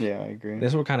 5. Yeah, I agree.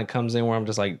 This is what kind of comes in where I'm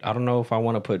just like, I don't know if I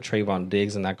want to put Trayvon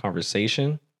Diggs in that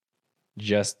conversation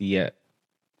just yet.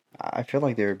 I feel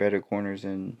like they were better corners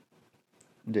than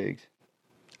Diggs.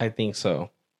 I think so.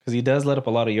 Because he does let up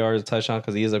a lot of yards, touchdowns,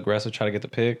 because he is aggressive, try to get the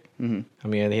pick. Mm-hmm. I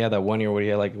mean, he had that 1 year where he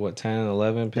had like, 10,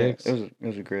 11 picks? Yeah, it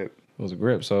was a grip. It was a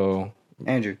grip, so...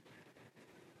 Andrew,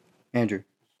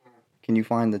 can you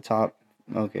find the top?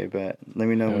 Okay, bet. Let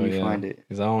me know when you find it.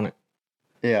 He's on it.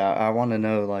 Yeah, I want to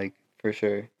know, like, for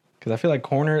sure. Because I feel like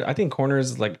corner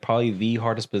is like probably the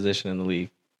hardest position in the league.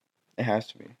 It has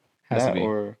to be. Has to be.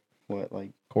 Or what,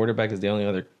 like... Quarterback is the only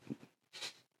other...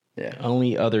 Yeah.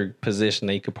 Only other position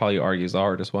that you could probably argue is the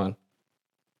hardest one.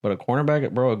 But a cornerback,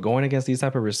 bro, going against these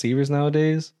type of receivers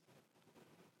nowadays,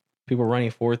 people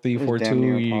running 4.3,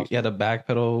 4.2, you had to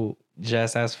backpedal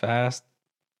just as fast,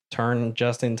 turn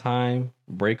just in time,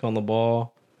 break on the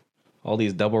ball, all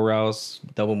these double routes,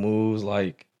 double moves.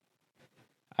 Like,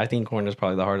 I think corner is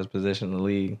probably the hardest position in the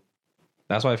league.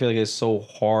 That's why I feel like it's so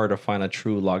hard to find a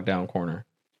true lockdown corner.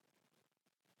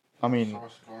 I mean,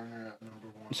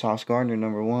 Sauce Gardner,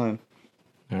 number 1.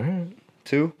 All right.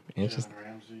 2? Interesting.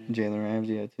 Jalen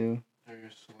Ramsey at 2.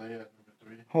 Darius Slay at number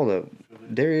 3. Hold up.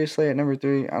 Darius Slay at number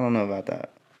 3? I don't know about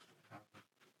that.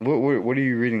 What are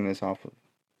you reading this off of?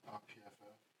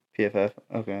 PFF. PFF?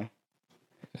 Okay.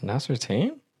 And that's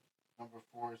Surtain? Number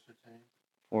 4 is Surtain.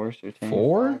 4 is Surtain.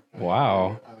 4?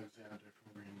 Wow. Alexander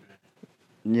from Green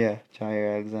Bay. Yeah,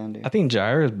 Jair Alexander. I think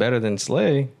Jair is better than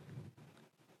Slay.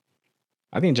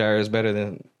 I think Jair is better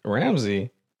than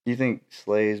Ramsey. You think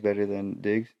Slay is better than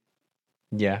Diggs?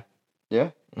 Yeah. Yeah?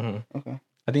 Mm-hmm. Okay.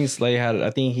 I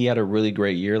think he had a really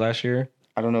great year last year.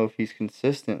 I don't know if he's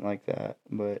consistent like that,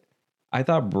 but... I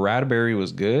thought Bradbury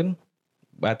was good,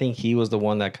 but I think he was the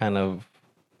one that kind of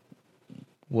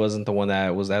wasn't the one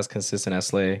that was as consistent as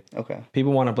Slay. Okay.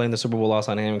 People want to blame the Super Bowl loss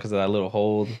on him because of that little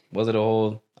hold. Was it a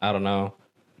hold? I don't know.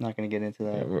 Not going to get into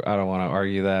that. I don't want to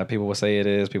argue that. People will say it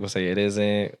is. People say it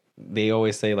isn't. They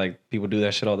always say, like, people do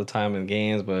that shit all the time in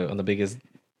games, but on the biggest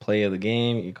play of the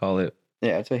game, you call it.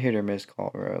 Yeah, it's a hit or miss call,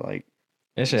 bro. Like,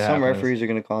 some happens. Referees are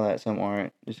going to call that, some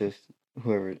aren't. It's just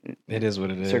whoever. It is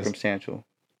what it is. Circumstantial.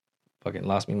 Fucking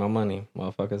lost me my money,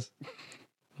 motherfuckers.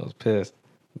 I was pissed.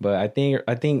 But I think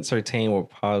Surtain will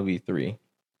probably be 3.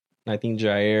 And I think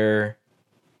Jair...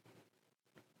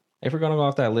 If we're going to go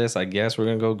off that list, I guess we're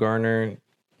going to go Gardner.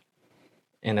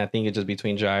 And I think it's just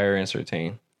between Jair and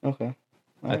Surtain. Okay.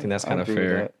 I think that's kind of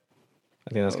fair.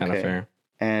 I think that's kind of fair.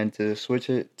 And to switch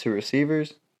it to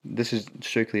receivers, this is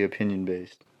strictly opinion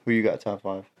based. Who you got top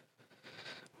 5?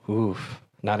 Oof.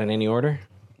 Not in any order?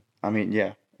 I mean,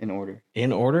 yeah, in order.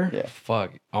 In order? Yeah.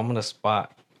 Fuck. I'm going to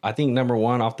spot. I think number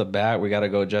 1 off the bat, we got to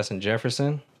go Justin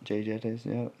Jefferson. Jay Jettis,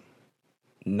 yeah.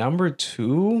 Number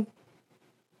 2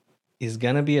 is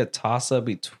going to be a toss-up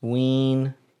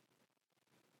between...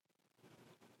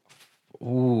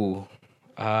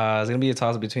 it's going to be a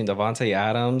toss-up between Devontae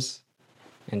Adams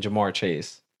and Jamar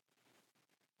Chase.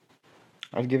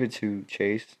 I'd give it to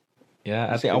Chase.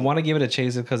 Yeah, I want to give it to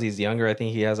Chase because he's younger. I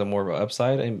think he has a more of an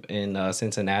upside in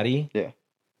Cincinnati. Yeah.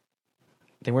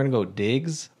 I think we're going to go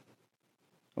Diggs.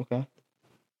 Okay.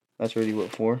 That's already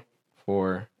what, 4?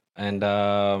 4. And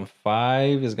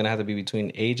 5 is going to have to be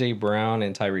between A.J. Brown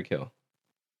and Tyreek Hill.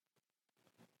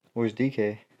 Where's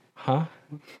DK? Huh?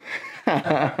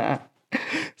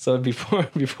 So before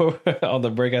on the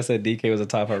break, I said DK was a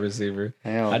top 5 receiver.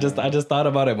 Hell, I just thought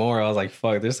about it more. I was like,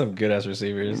 fuck, there's some good ass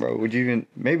receivers. Bro, would you even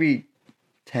maybe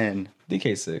 10?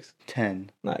 DK 6.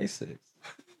 10. Nah, he's 6.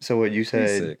 So what you said?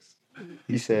 He's 6.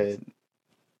 You said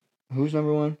who's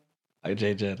number 1? Like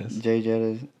Jay Jettis. Jay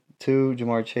Jettis. 2,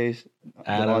 Jamar Chase.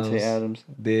 Devontae Adams.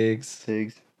 Diggs.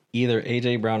 Either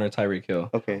AJ Brown or Tyreek Hill.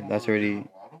 Okay, that's already.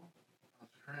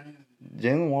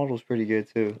 Jalen Waddle's pretty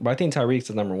good too. But I think Tyreek's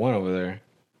the number 1 over there.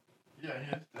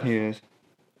 Yeah, he is.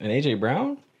 And AJ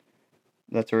Brown?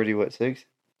 That's already what, 6?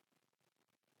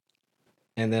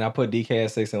 And then I put DK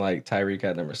at 6 and like Tyreek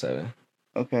at number 7.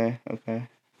 Okay.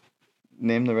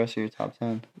 Name the rest of your top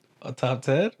 10. A top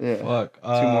 10? Yeah. Fuck. 2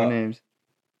 more names.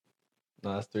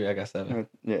 No, that's 3. I got 7.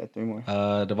 Yeah, 3 more.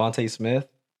 Devontae Smith.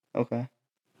 Okay.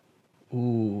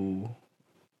 Ooh.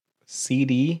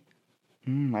 CD.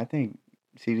 I think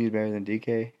CD's better than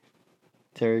DK.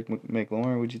 Terry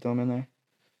McLaurin, would you throw him in there?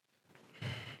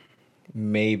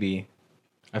 Maybe.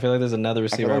 I feel like there's another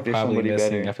receiver like I'm probably somebody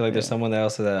missing. better. I feel like there's Yeah. someone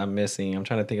else that I'm missing. I'm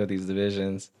trying to think of these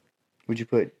divisions. Would you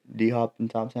put D-Hop in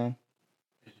top 10?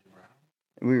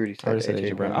 We already I already said said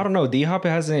AJ AJ Brown. Brown. I don't know. D-Hop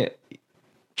hasn't.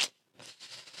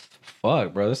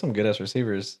 Fuck, bro. There's some good ass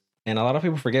receivers. And a lot of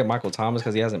people forget Michael Thomas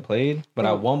because he hasn't played. But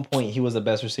at one point, he was the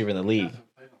best receiver in the league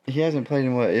He hasn't played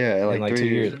in what? Yeah, in like 2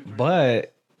 years.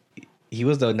 But he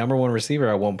was the number one receiver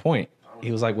at one point.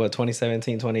 He was like, what,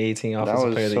 2017, 2018 That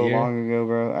Offensive Player was of the so Year? long ago,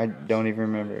 bro. I don't even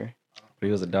remember. But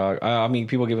he was a dog. I mean,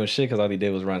 people give him shit because all he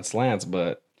did was run slants,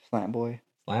 but Slant boy.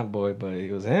 slant boy, but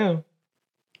it was him.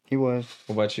 He was.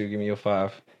 What about you? Give me your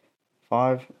 5.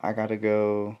 5, I gotta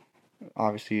go,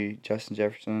 obviously, Justin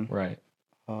Jefferson. Right.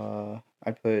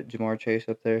 I'd put Jamar Chase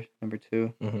up there, number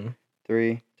 2. Mm-hmm.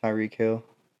 3, Tyreek Hill.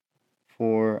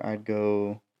 4, I'd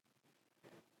go...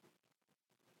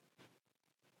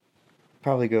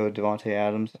 Probably go Devontae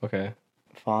Adams. Okay.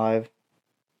 5,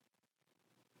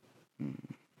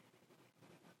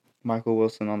 Michael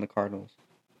Wilson on the Cardinals.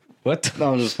 What?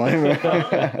 No, I'm just playing, bro.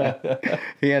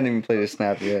 He hadn't even played a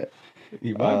snap yet.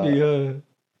 He might be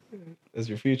as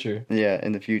your future. Yeah,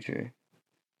 in the future.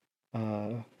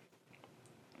 Damn,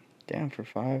 for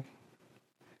 5.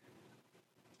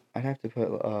 I'd have to put...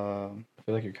 I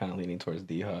feel like you're kind of leaning towards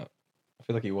D-Hop. I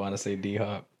feel like you want to say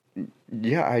D-Hop.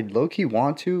 Yeah, I low-key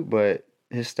want to, but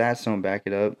his stats don't back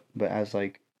it up. But as,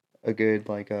 like, a good,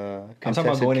 like, I'm talking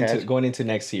about going into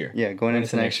next year. Yeah, going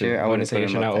into next year, I Going would into put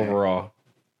next him year up now there. overall.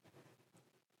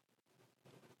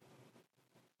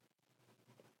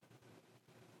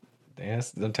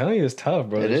 I'm telling you, it's tough,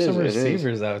 bro. There's some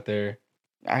receivers out there.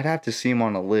 I'd have to see him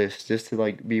on a list just to,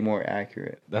 like, be more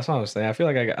accurate. That's what I'm saying. I feel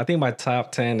like I think my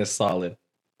top 10 is solid.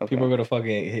 Okay. People are gonna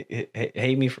fucking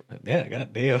hate me for goddamn.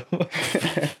 Goddamn.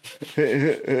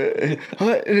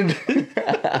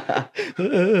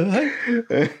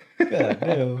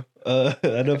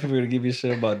 I know people are gonna give me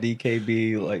shit about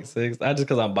DKB like 6. Not just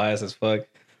because I'm biased as fuck.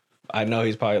 I know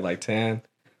he's probably like 10,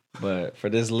 but for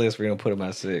this list, we're gonna put him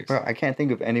at 6. Bro, I can't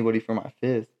think of anybody for my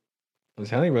 5th. I'm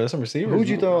telling you, bro, there's some receivers. Who would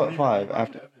you throw at 5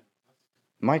 after?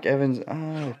 Mike Evans.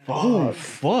 Oh,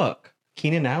 fuck.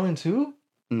 Keenan Allen too?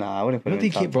 Nah, I wouldn't put I him don't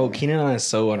in think top bro, 10. Keenan Allen is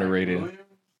so underrated.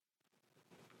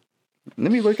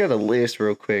 Let me look at a list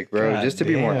real quick, bro, God just to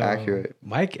be more damn. accurate.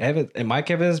 Mike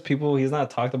Evans, people, he's not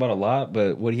talked about a lot,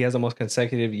 but he has the most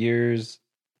consecutive years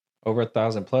over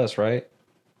 1,000 plus, right?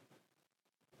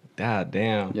 God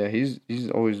damn. Yeah, he's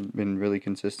always been really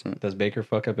consistent. Does Baker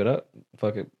fuck it up?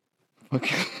 Fuck it.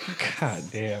 Okay. God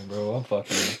damn, bro. I'm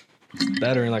fucking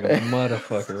stuttering like a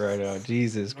motherfucker right now.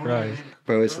 Jesus Christ.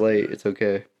 Bro, it's late. It's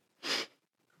okay.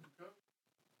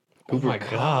 Oh my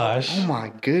gosh. Oh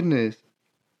my goodness.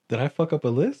 Did I fuck up a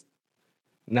list?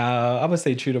 Nah, I'm gonna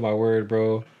stay true to my word,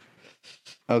 bro.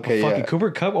 Okay, Fucking yeah.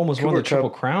 Cooper Kupp almost won Cooper the Triple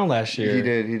Kupp, Crown last year. He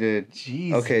did.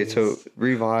 Jesus. Okay, so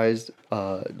revised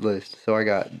list. So I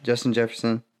got Justin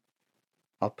Jefferson.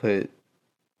 I'll put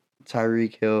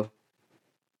Tyreek Hill.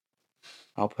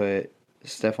 I'll put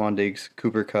Stephon Diggs,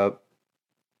 Cooper Kupp.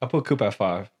 I put Coop at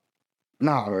 5.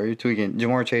 Nah, bro, you're tweaking.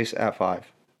 Jamar Chase at 5.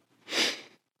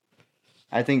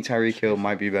 I think Tyreek Hill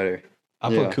might be better. I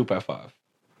Yeah. put Coop at 5.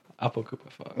 I put Coop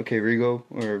at 5. Okay, rego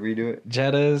or redo it.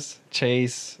 Jettas,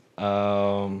 Chase,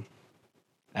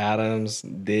 Adams,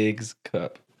 Diggs,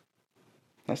 Cup.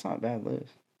 That's not a bad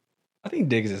list. I think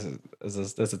Diggs is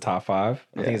a top 5.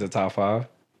 I Yeah. think he's a top 5.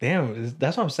 Damn,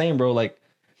 that's what I'm saying, bro. Like,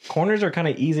 corners are kind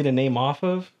of easy to name off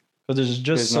of because there's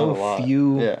just There's not a so lot.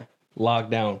 few Yeah.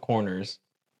 lockdown corners.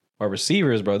 Or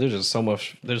receivers, bro. There's so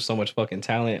much fucking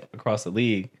talent across the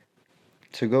league.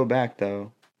 To go back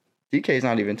though, DK's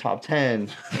not even top 10.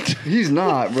 He's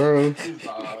not, bro.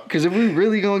 Because if we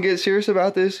really gonna get serious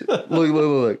about this,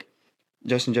 look.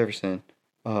 Justin Jefferson,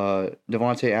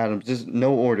 Devontae Adams. Just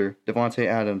no order. Devontae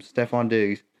Adams, Stephon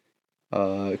Diggs,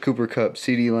 Cooper Kupp,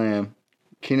 CeeDee Lamb,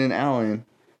 Keenan Allen,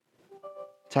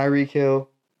 Tyreek Hill,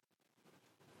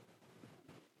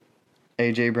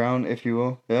 AJ Brown, if you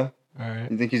will. Yeah. All right.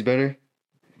 You think he's better?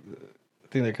 I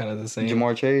think they're kind of the same.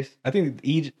 Jamar Chase. I think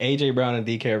AJ Brown and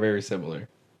DK are very similar.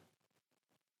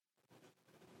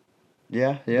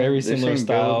 Yeah. Very they're similar same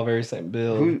style, build. very same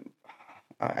build. Who?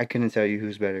 I couldn't tell you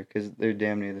who's better because they're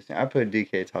damn near the same. I put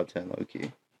DK top 10 low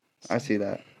key. I see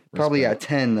that. Probably at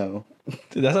 10 though.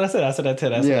 Dude, that's what I said. I said at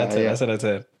 10. I said at 10. Yeah. I said at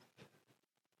 10.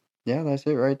 Yeah, that's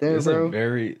it right there, It's bro.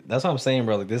 that's what I'm saying,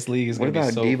 bro. Like, this league is What going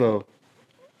to be about so... Debo?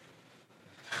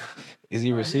 Is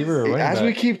he a receiver or running As back?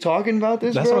 we keep talking about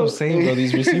this, That's bro. what I'm saying, bro.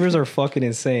 These receivers are fucking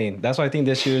insane. That's why I think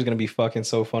this year is going to be fucking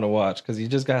so fun to watch because you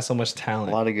just got so much A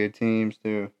talent. lot of good teams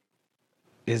too.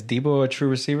 Is Debo a true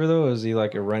receiver though? Or is he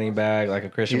like a running back, like a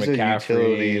Christian He's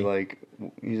McCaffrey?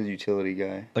 he's a utility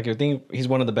guy. Like I think he's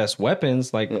one of the best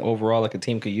weapons, like Yeah. overall, like a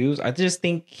team could use. I just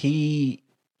think he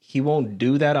won't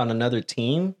do that on another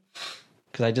team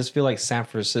because I just feel like San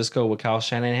Francisco with Kyle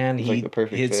Shanahan, He's like the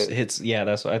perfect fit. hits. Yeah,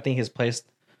 that's what I think his place.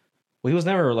 Well, he was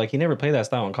never like he never played that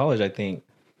style in college. I think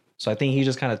so. I think he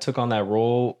just kind of took on that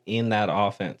role in that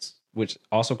offense, which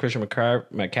also Christian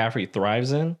McCaffrey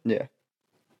thrives in. Yeah.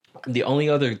 The only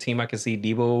other team I can see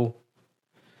Debo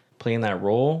playing that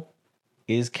role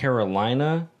is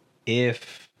Carolina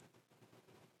if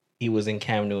he was in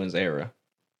Cam Newton's era.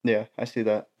 Yeah, I see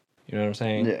that. You know what I'm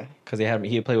saying? Yeah. Because he had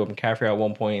played with McCaffrey at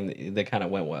one point and they kind of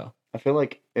went well. I feel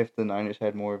like if the Niners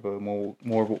had more of a more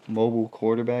mobile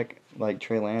quarterback like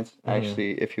Trey Lance,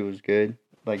 actually, if he was good,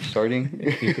 like starting,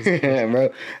 yeah, bro.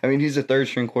 I mean, he's a third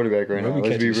string quarterback right now.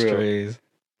 Let's be real. Strays.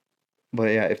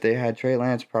 But yeah, if they had Trey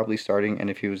Lance probably starting, and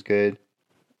if he was good,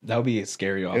 That would be a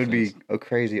scary offense. it would be a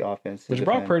crazy offense. Which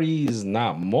Brock Purdy's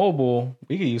not mobile.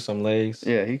 We could use some legs.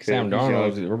 Yeah, he could. Sam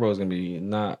Darnold, we're both gonna be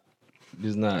not.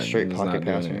 He's not Straight he's pocket not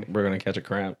doing passer. it. We're gonna catch a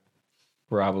cramp,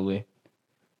 probably.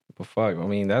 But fuck, I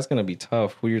mean that's gonna be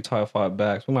tough. Who your top 5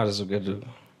 backs? We might as well get to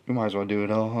You might as well do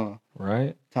it all, huh?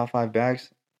 right. Top 5 backs,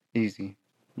 easy.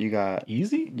 You got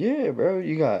Easy. yeah, bro.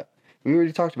 You got. We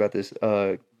already talked about this.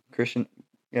 Christian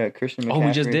McCaffrey. Oh,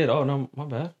 we just did. Oh no, my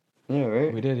bad. Yeah,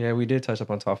 right. We did. Yeah, we did touch up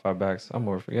on top 5 backs. I'm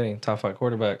more forgetting top 5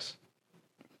 quarterbacks.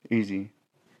 Easy.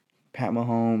 Pat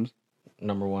Mahomes,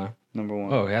 Number 1. number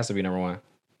 1. Oh, it has to be number 1.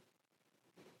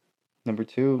 Number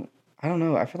 2, I don't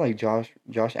know. I feel like Josh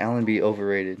Allen be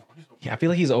overrated. Yeah, I feel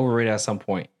like he's overrated at some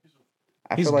point.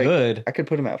 He's feel like good. I could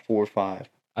put him at 4 or 5.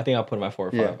 I think I'll put him at 4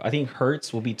 or 5. Yeah. I think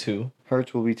Hurts will be 2.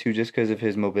 Hurts will be 2 just because of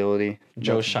his mobility.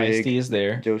 Joe That's Shiesty big. is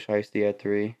there. Joe Shiesty at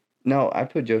 3. No, I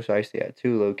put Joe Shiesty at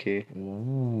 2, low key.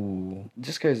 Ooh.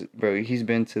 Just because, bro, he's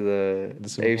been to the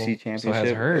Super Bowl. AFC Championship So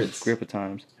has Hurts. a grip of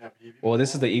times. Yeah, but he- Well,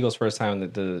 this is the Eagles' first time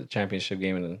at the championship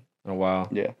game in a while.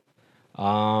 Yeah.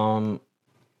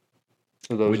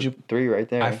 So those Would are you- 3 right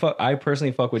there. I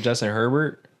personally fuck with Justin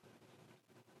Herbert.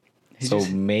 He So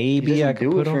just- he maybe I doesn't could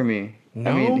do put it for him. me.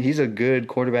 No? I mean, he's a good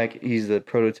quarterback. He's the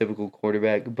prototypical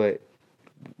quarterback, but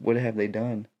what have they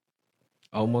done?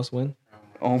 Almost win.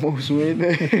 Almost win?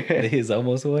 His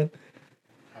almost win.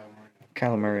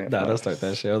 Kyler Murray. Nah, don't start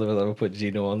that shit. Otherwise, I'm gonna put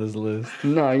Gino on this list.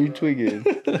 Nah, you tweaking.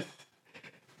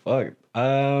 Fuck.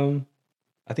 I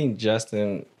think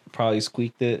Justin probably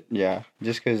squeaked it. Yeah,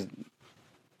 just because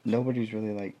nobody's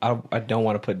really like. I don't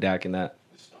want to put Dak in that.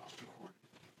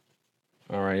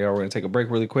 All right, y'all. We're gonna take a break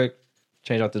really quick,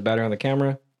 change out this battery on the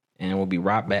camera, and we'll be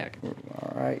right back.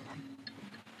 All right.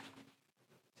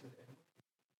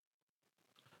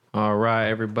 All right,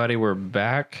 everybody, we're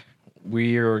back.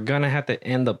 We're gonna have to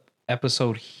end the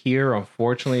episode here,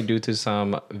 unfortunately, due to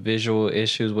some visual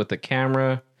issues with the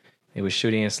camera. It was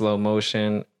shooting in slow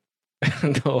motion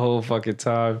the whole fucking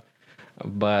time.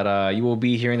 But you will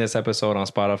be hearing this episode on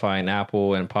Spotify and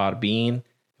Apple and Podbean.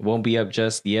 It won't be up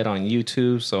just yet on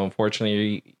YouTube. So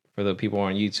unfortunately, for the people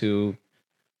on YouTube,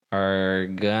 are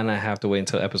gonna have to wait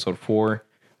until episode 4.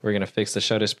 We're gonna fix the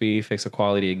shutter speed, fix the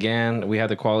quality again. We have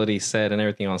the quality set and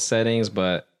everything on settings,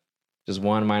 but just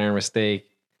one minor mistake.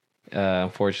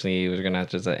 Unfortunately, we're gonna have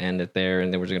to just end it there,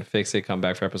 and then we're just gonna fix it, come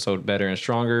back for episode better and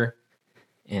stronger,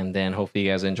 and then hopefully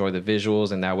you guys enjoy the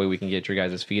visuals, and that way we can get your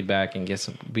guys' feedback and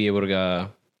be able to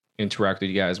interact with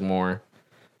you guys more.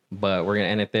 But we're gonna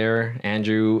end it there.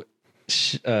 Andrew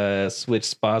switched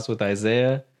spots with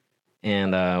Isaiah,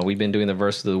 and we've been doing the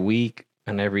verse of the week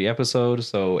on every episode.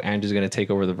 So Andrew's gonna take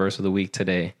over the verse of the week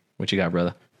today. What you got,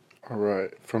 brother? All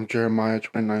right. From Jeremiah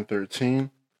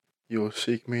 29:13, you will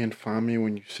seek me and find me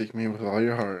when you seek me with all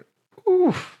your heart.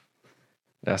 Oof.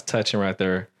 That's touching right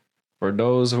there. For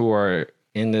those who are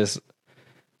in this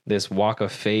walk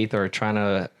of faith or trying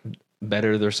to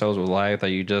better themselves with life, that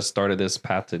you just started this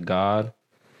path to God,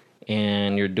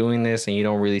 and you're doing this and you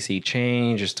don't really see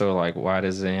change, you're still like, why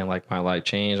doesn't like my life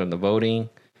change on the voting?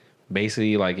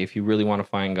 Basically, like if you really want to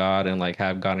find God and like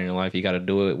have God in your life, you got to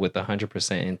do it with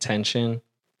 100% intention,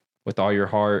 with all your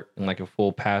heart and like a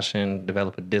full passion,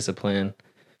 develop a discipline.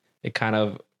 It kind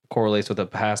of correlates with the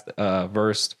past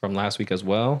verse from last week as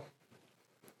well.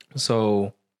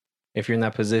 So if you're in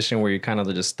that position where you're kind of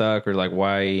just stuck or like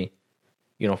why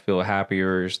you don't feel happy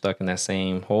or you're stuck in that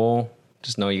same hole,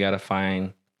 just know you got to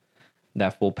find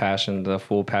that full passion, the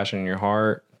full passion in your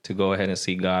heart to go ahead and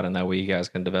see God. And that way you guys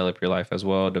can develop your life as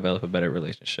well, develop a better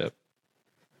relationship.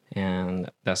 And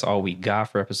that's all we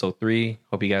got for episode 3.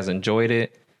 Hope you guys enjoyed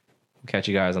it. We'll catch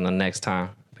you guys on the next time.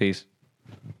 Peace.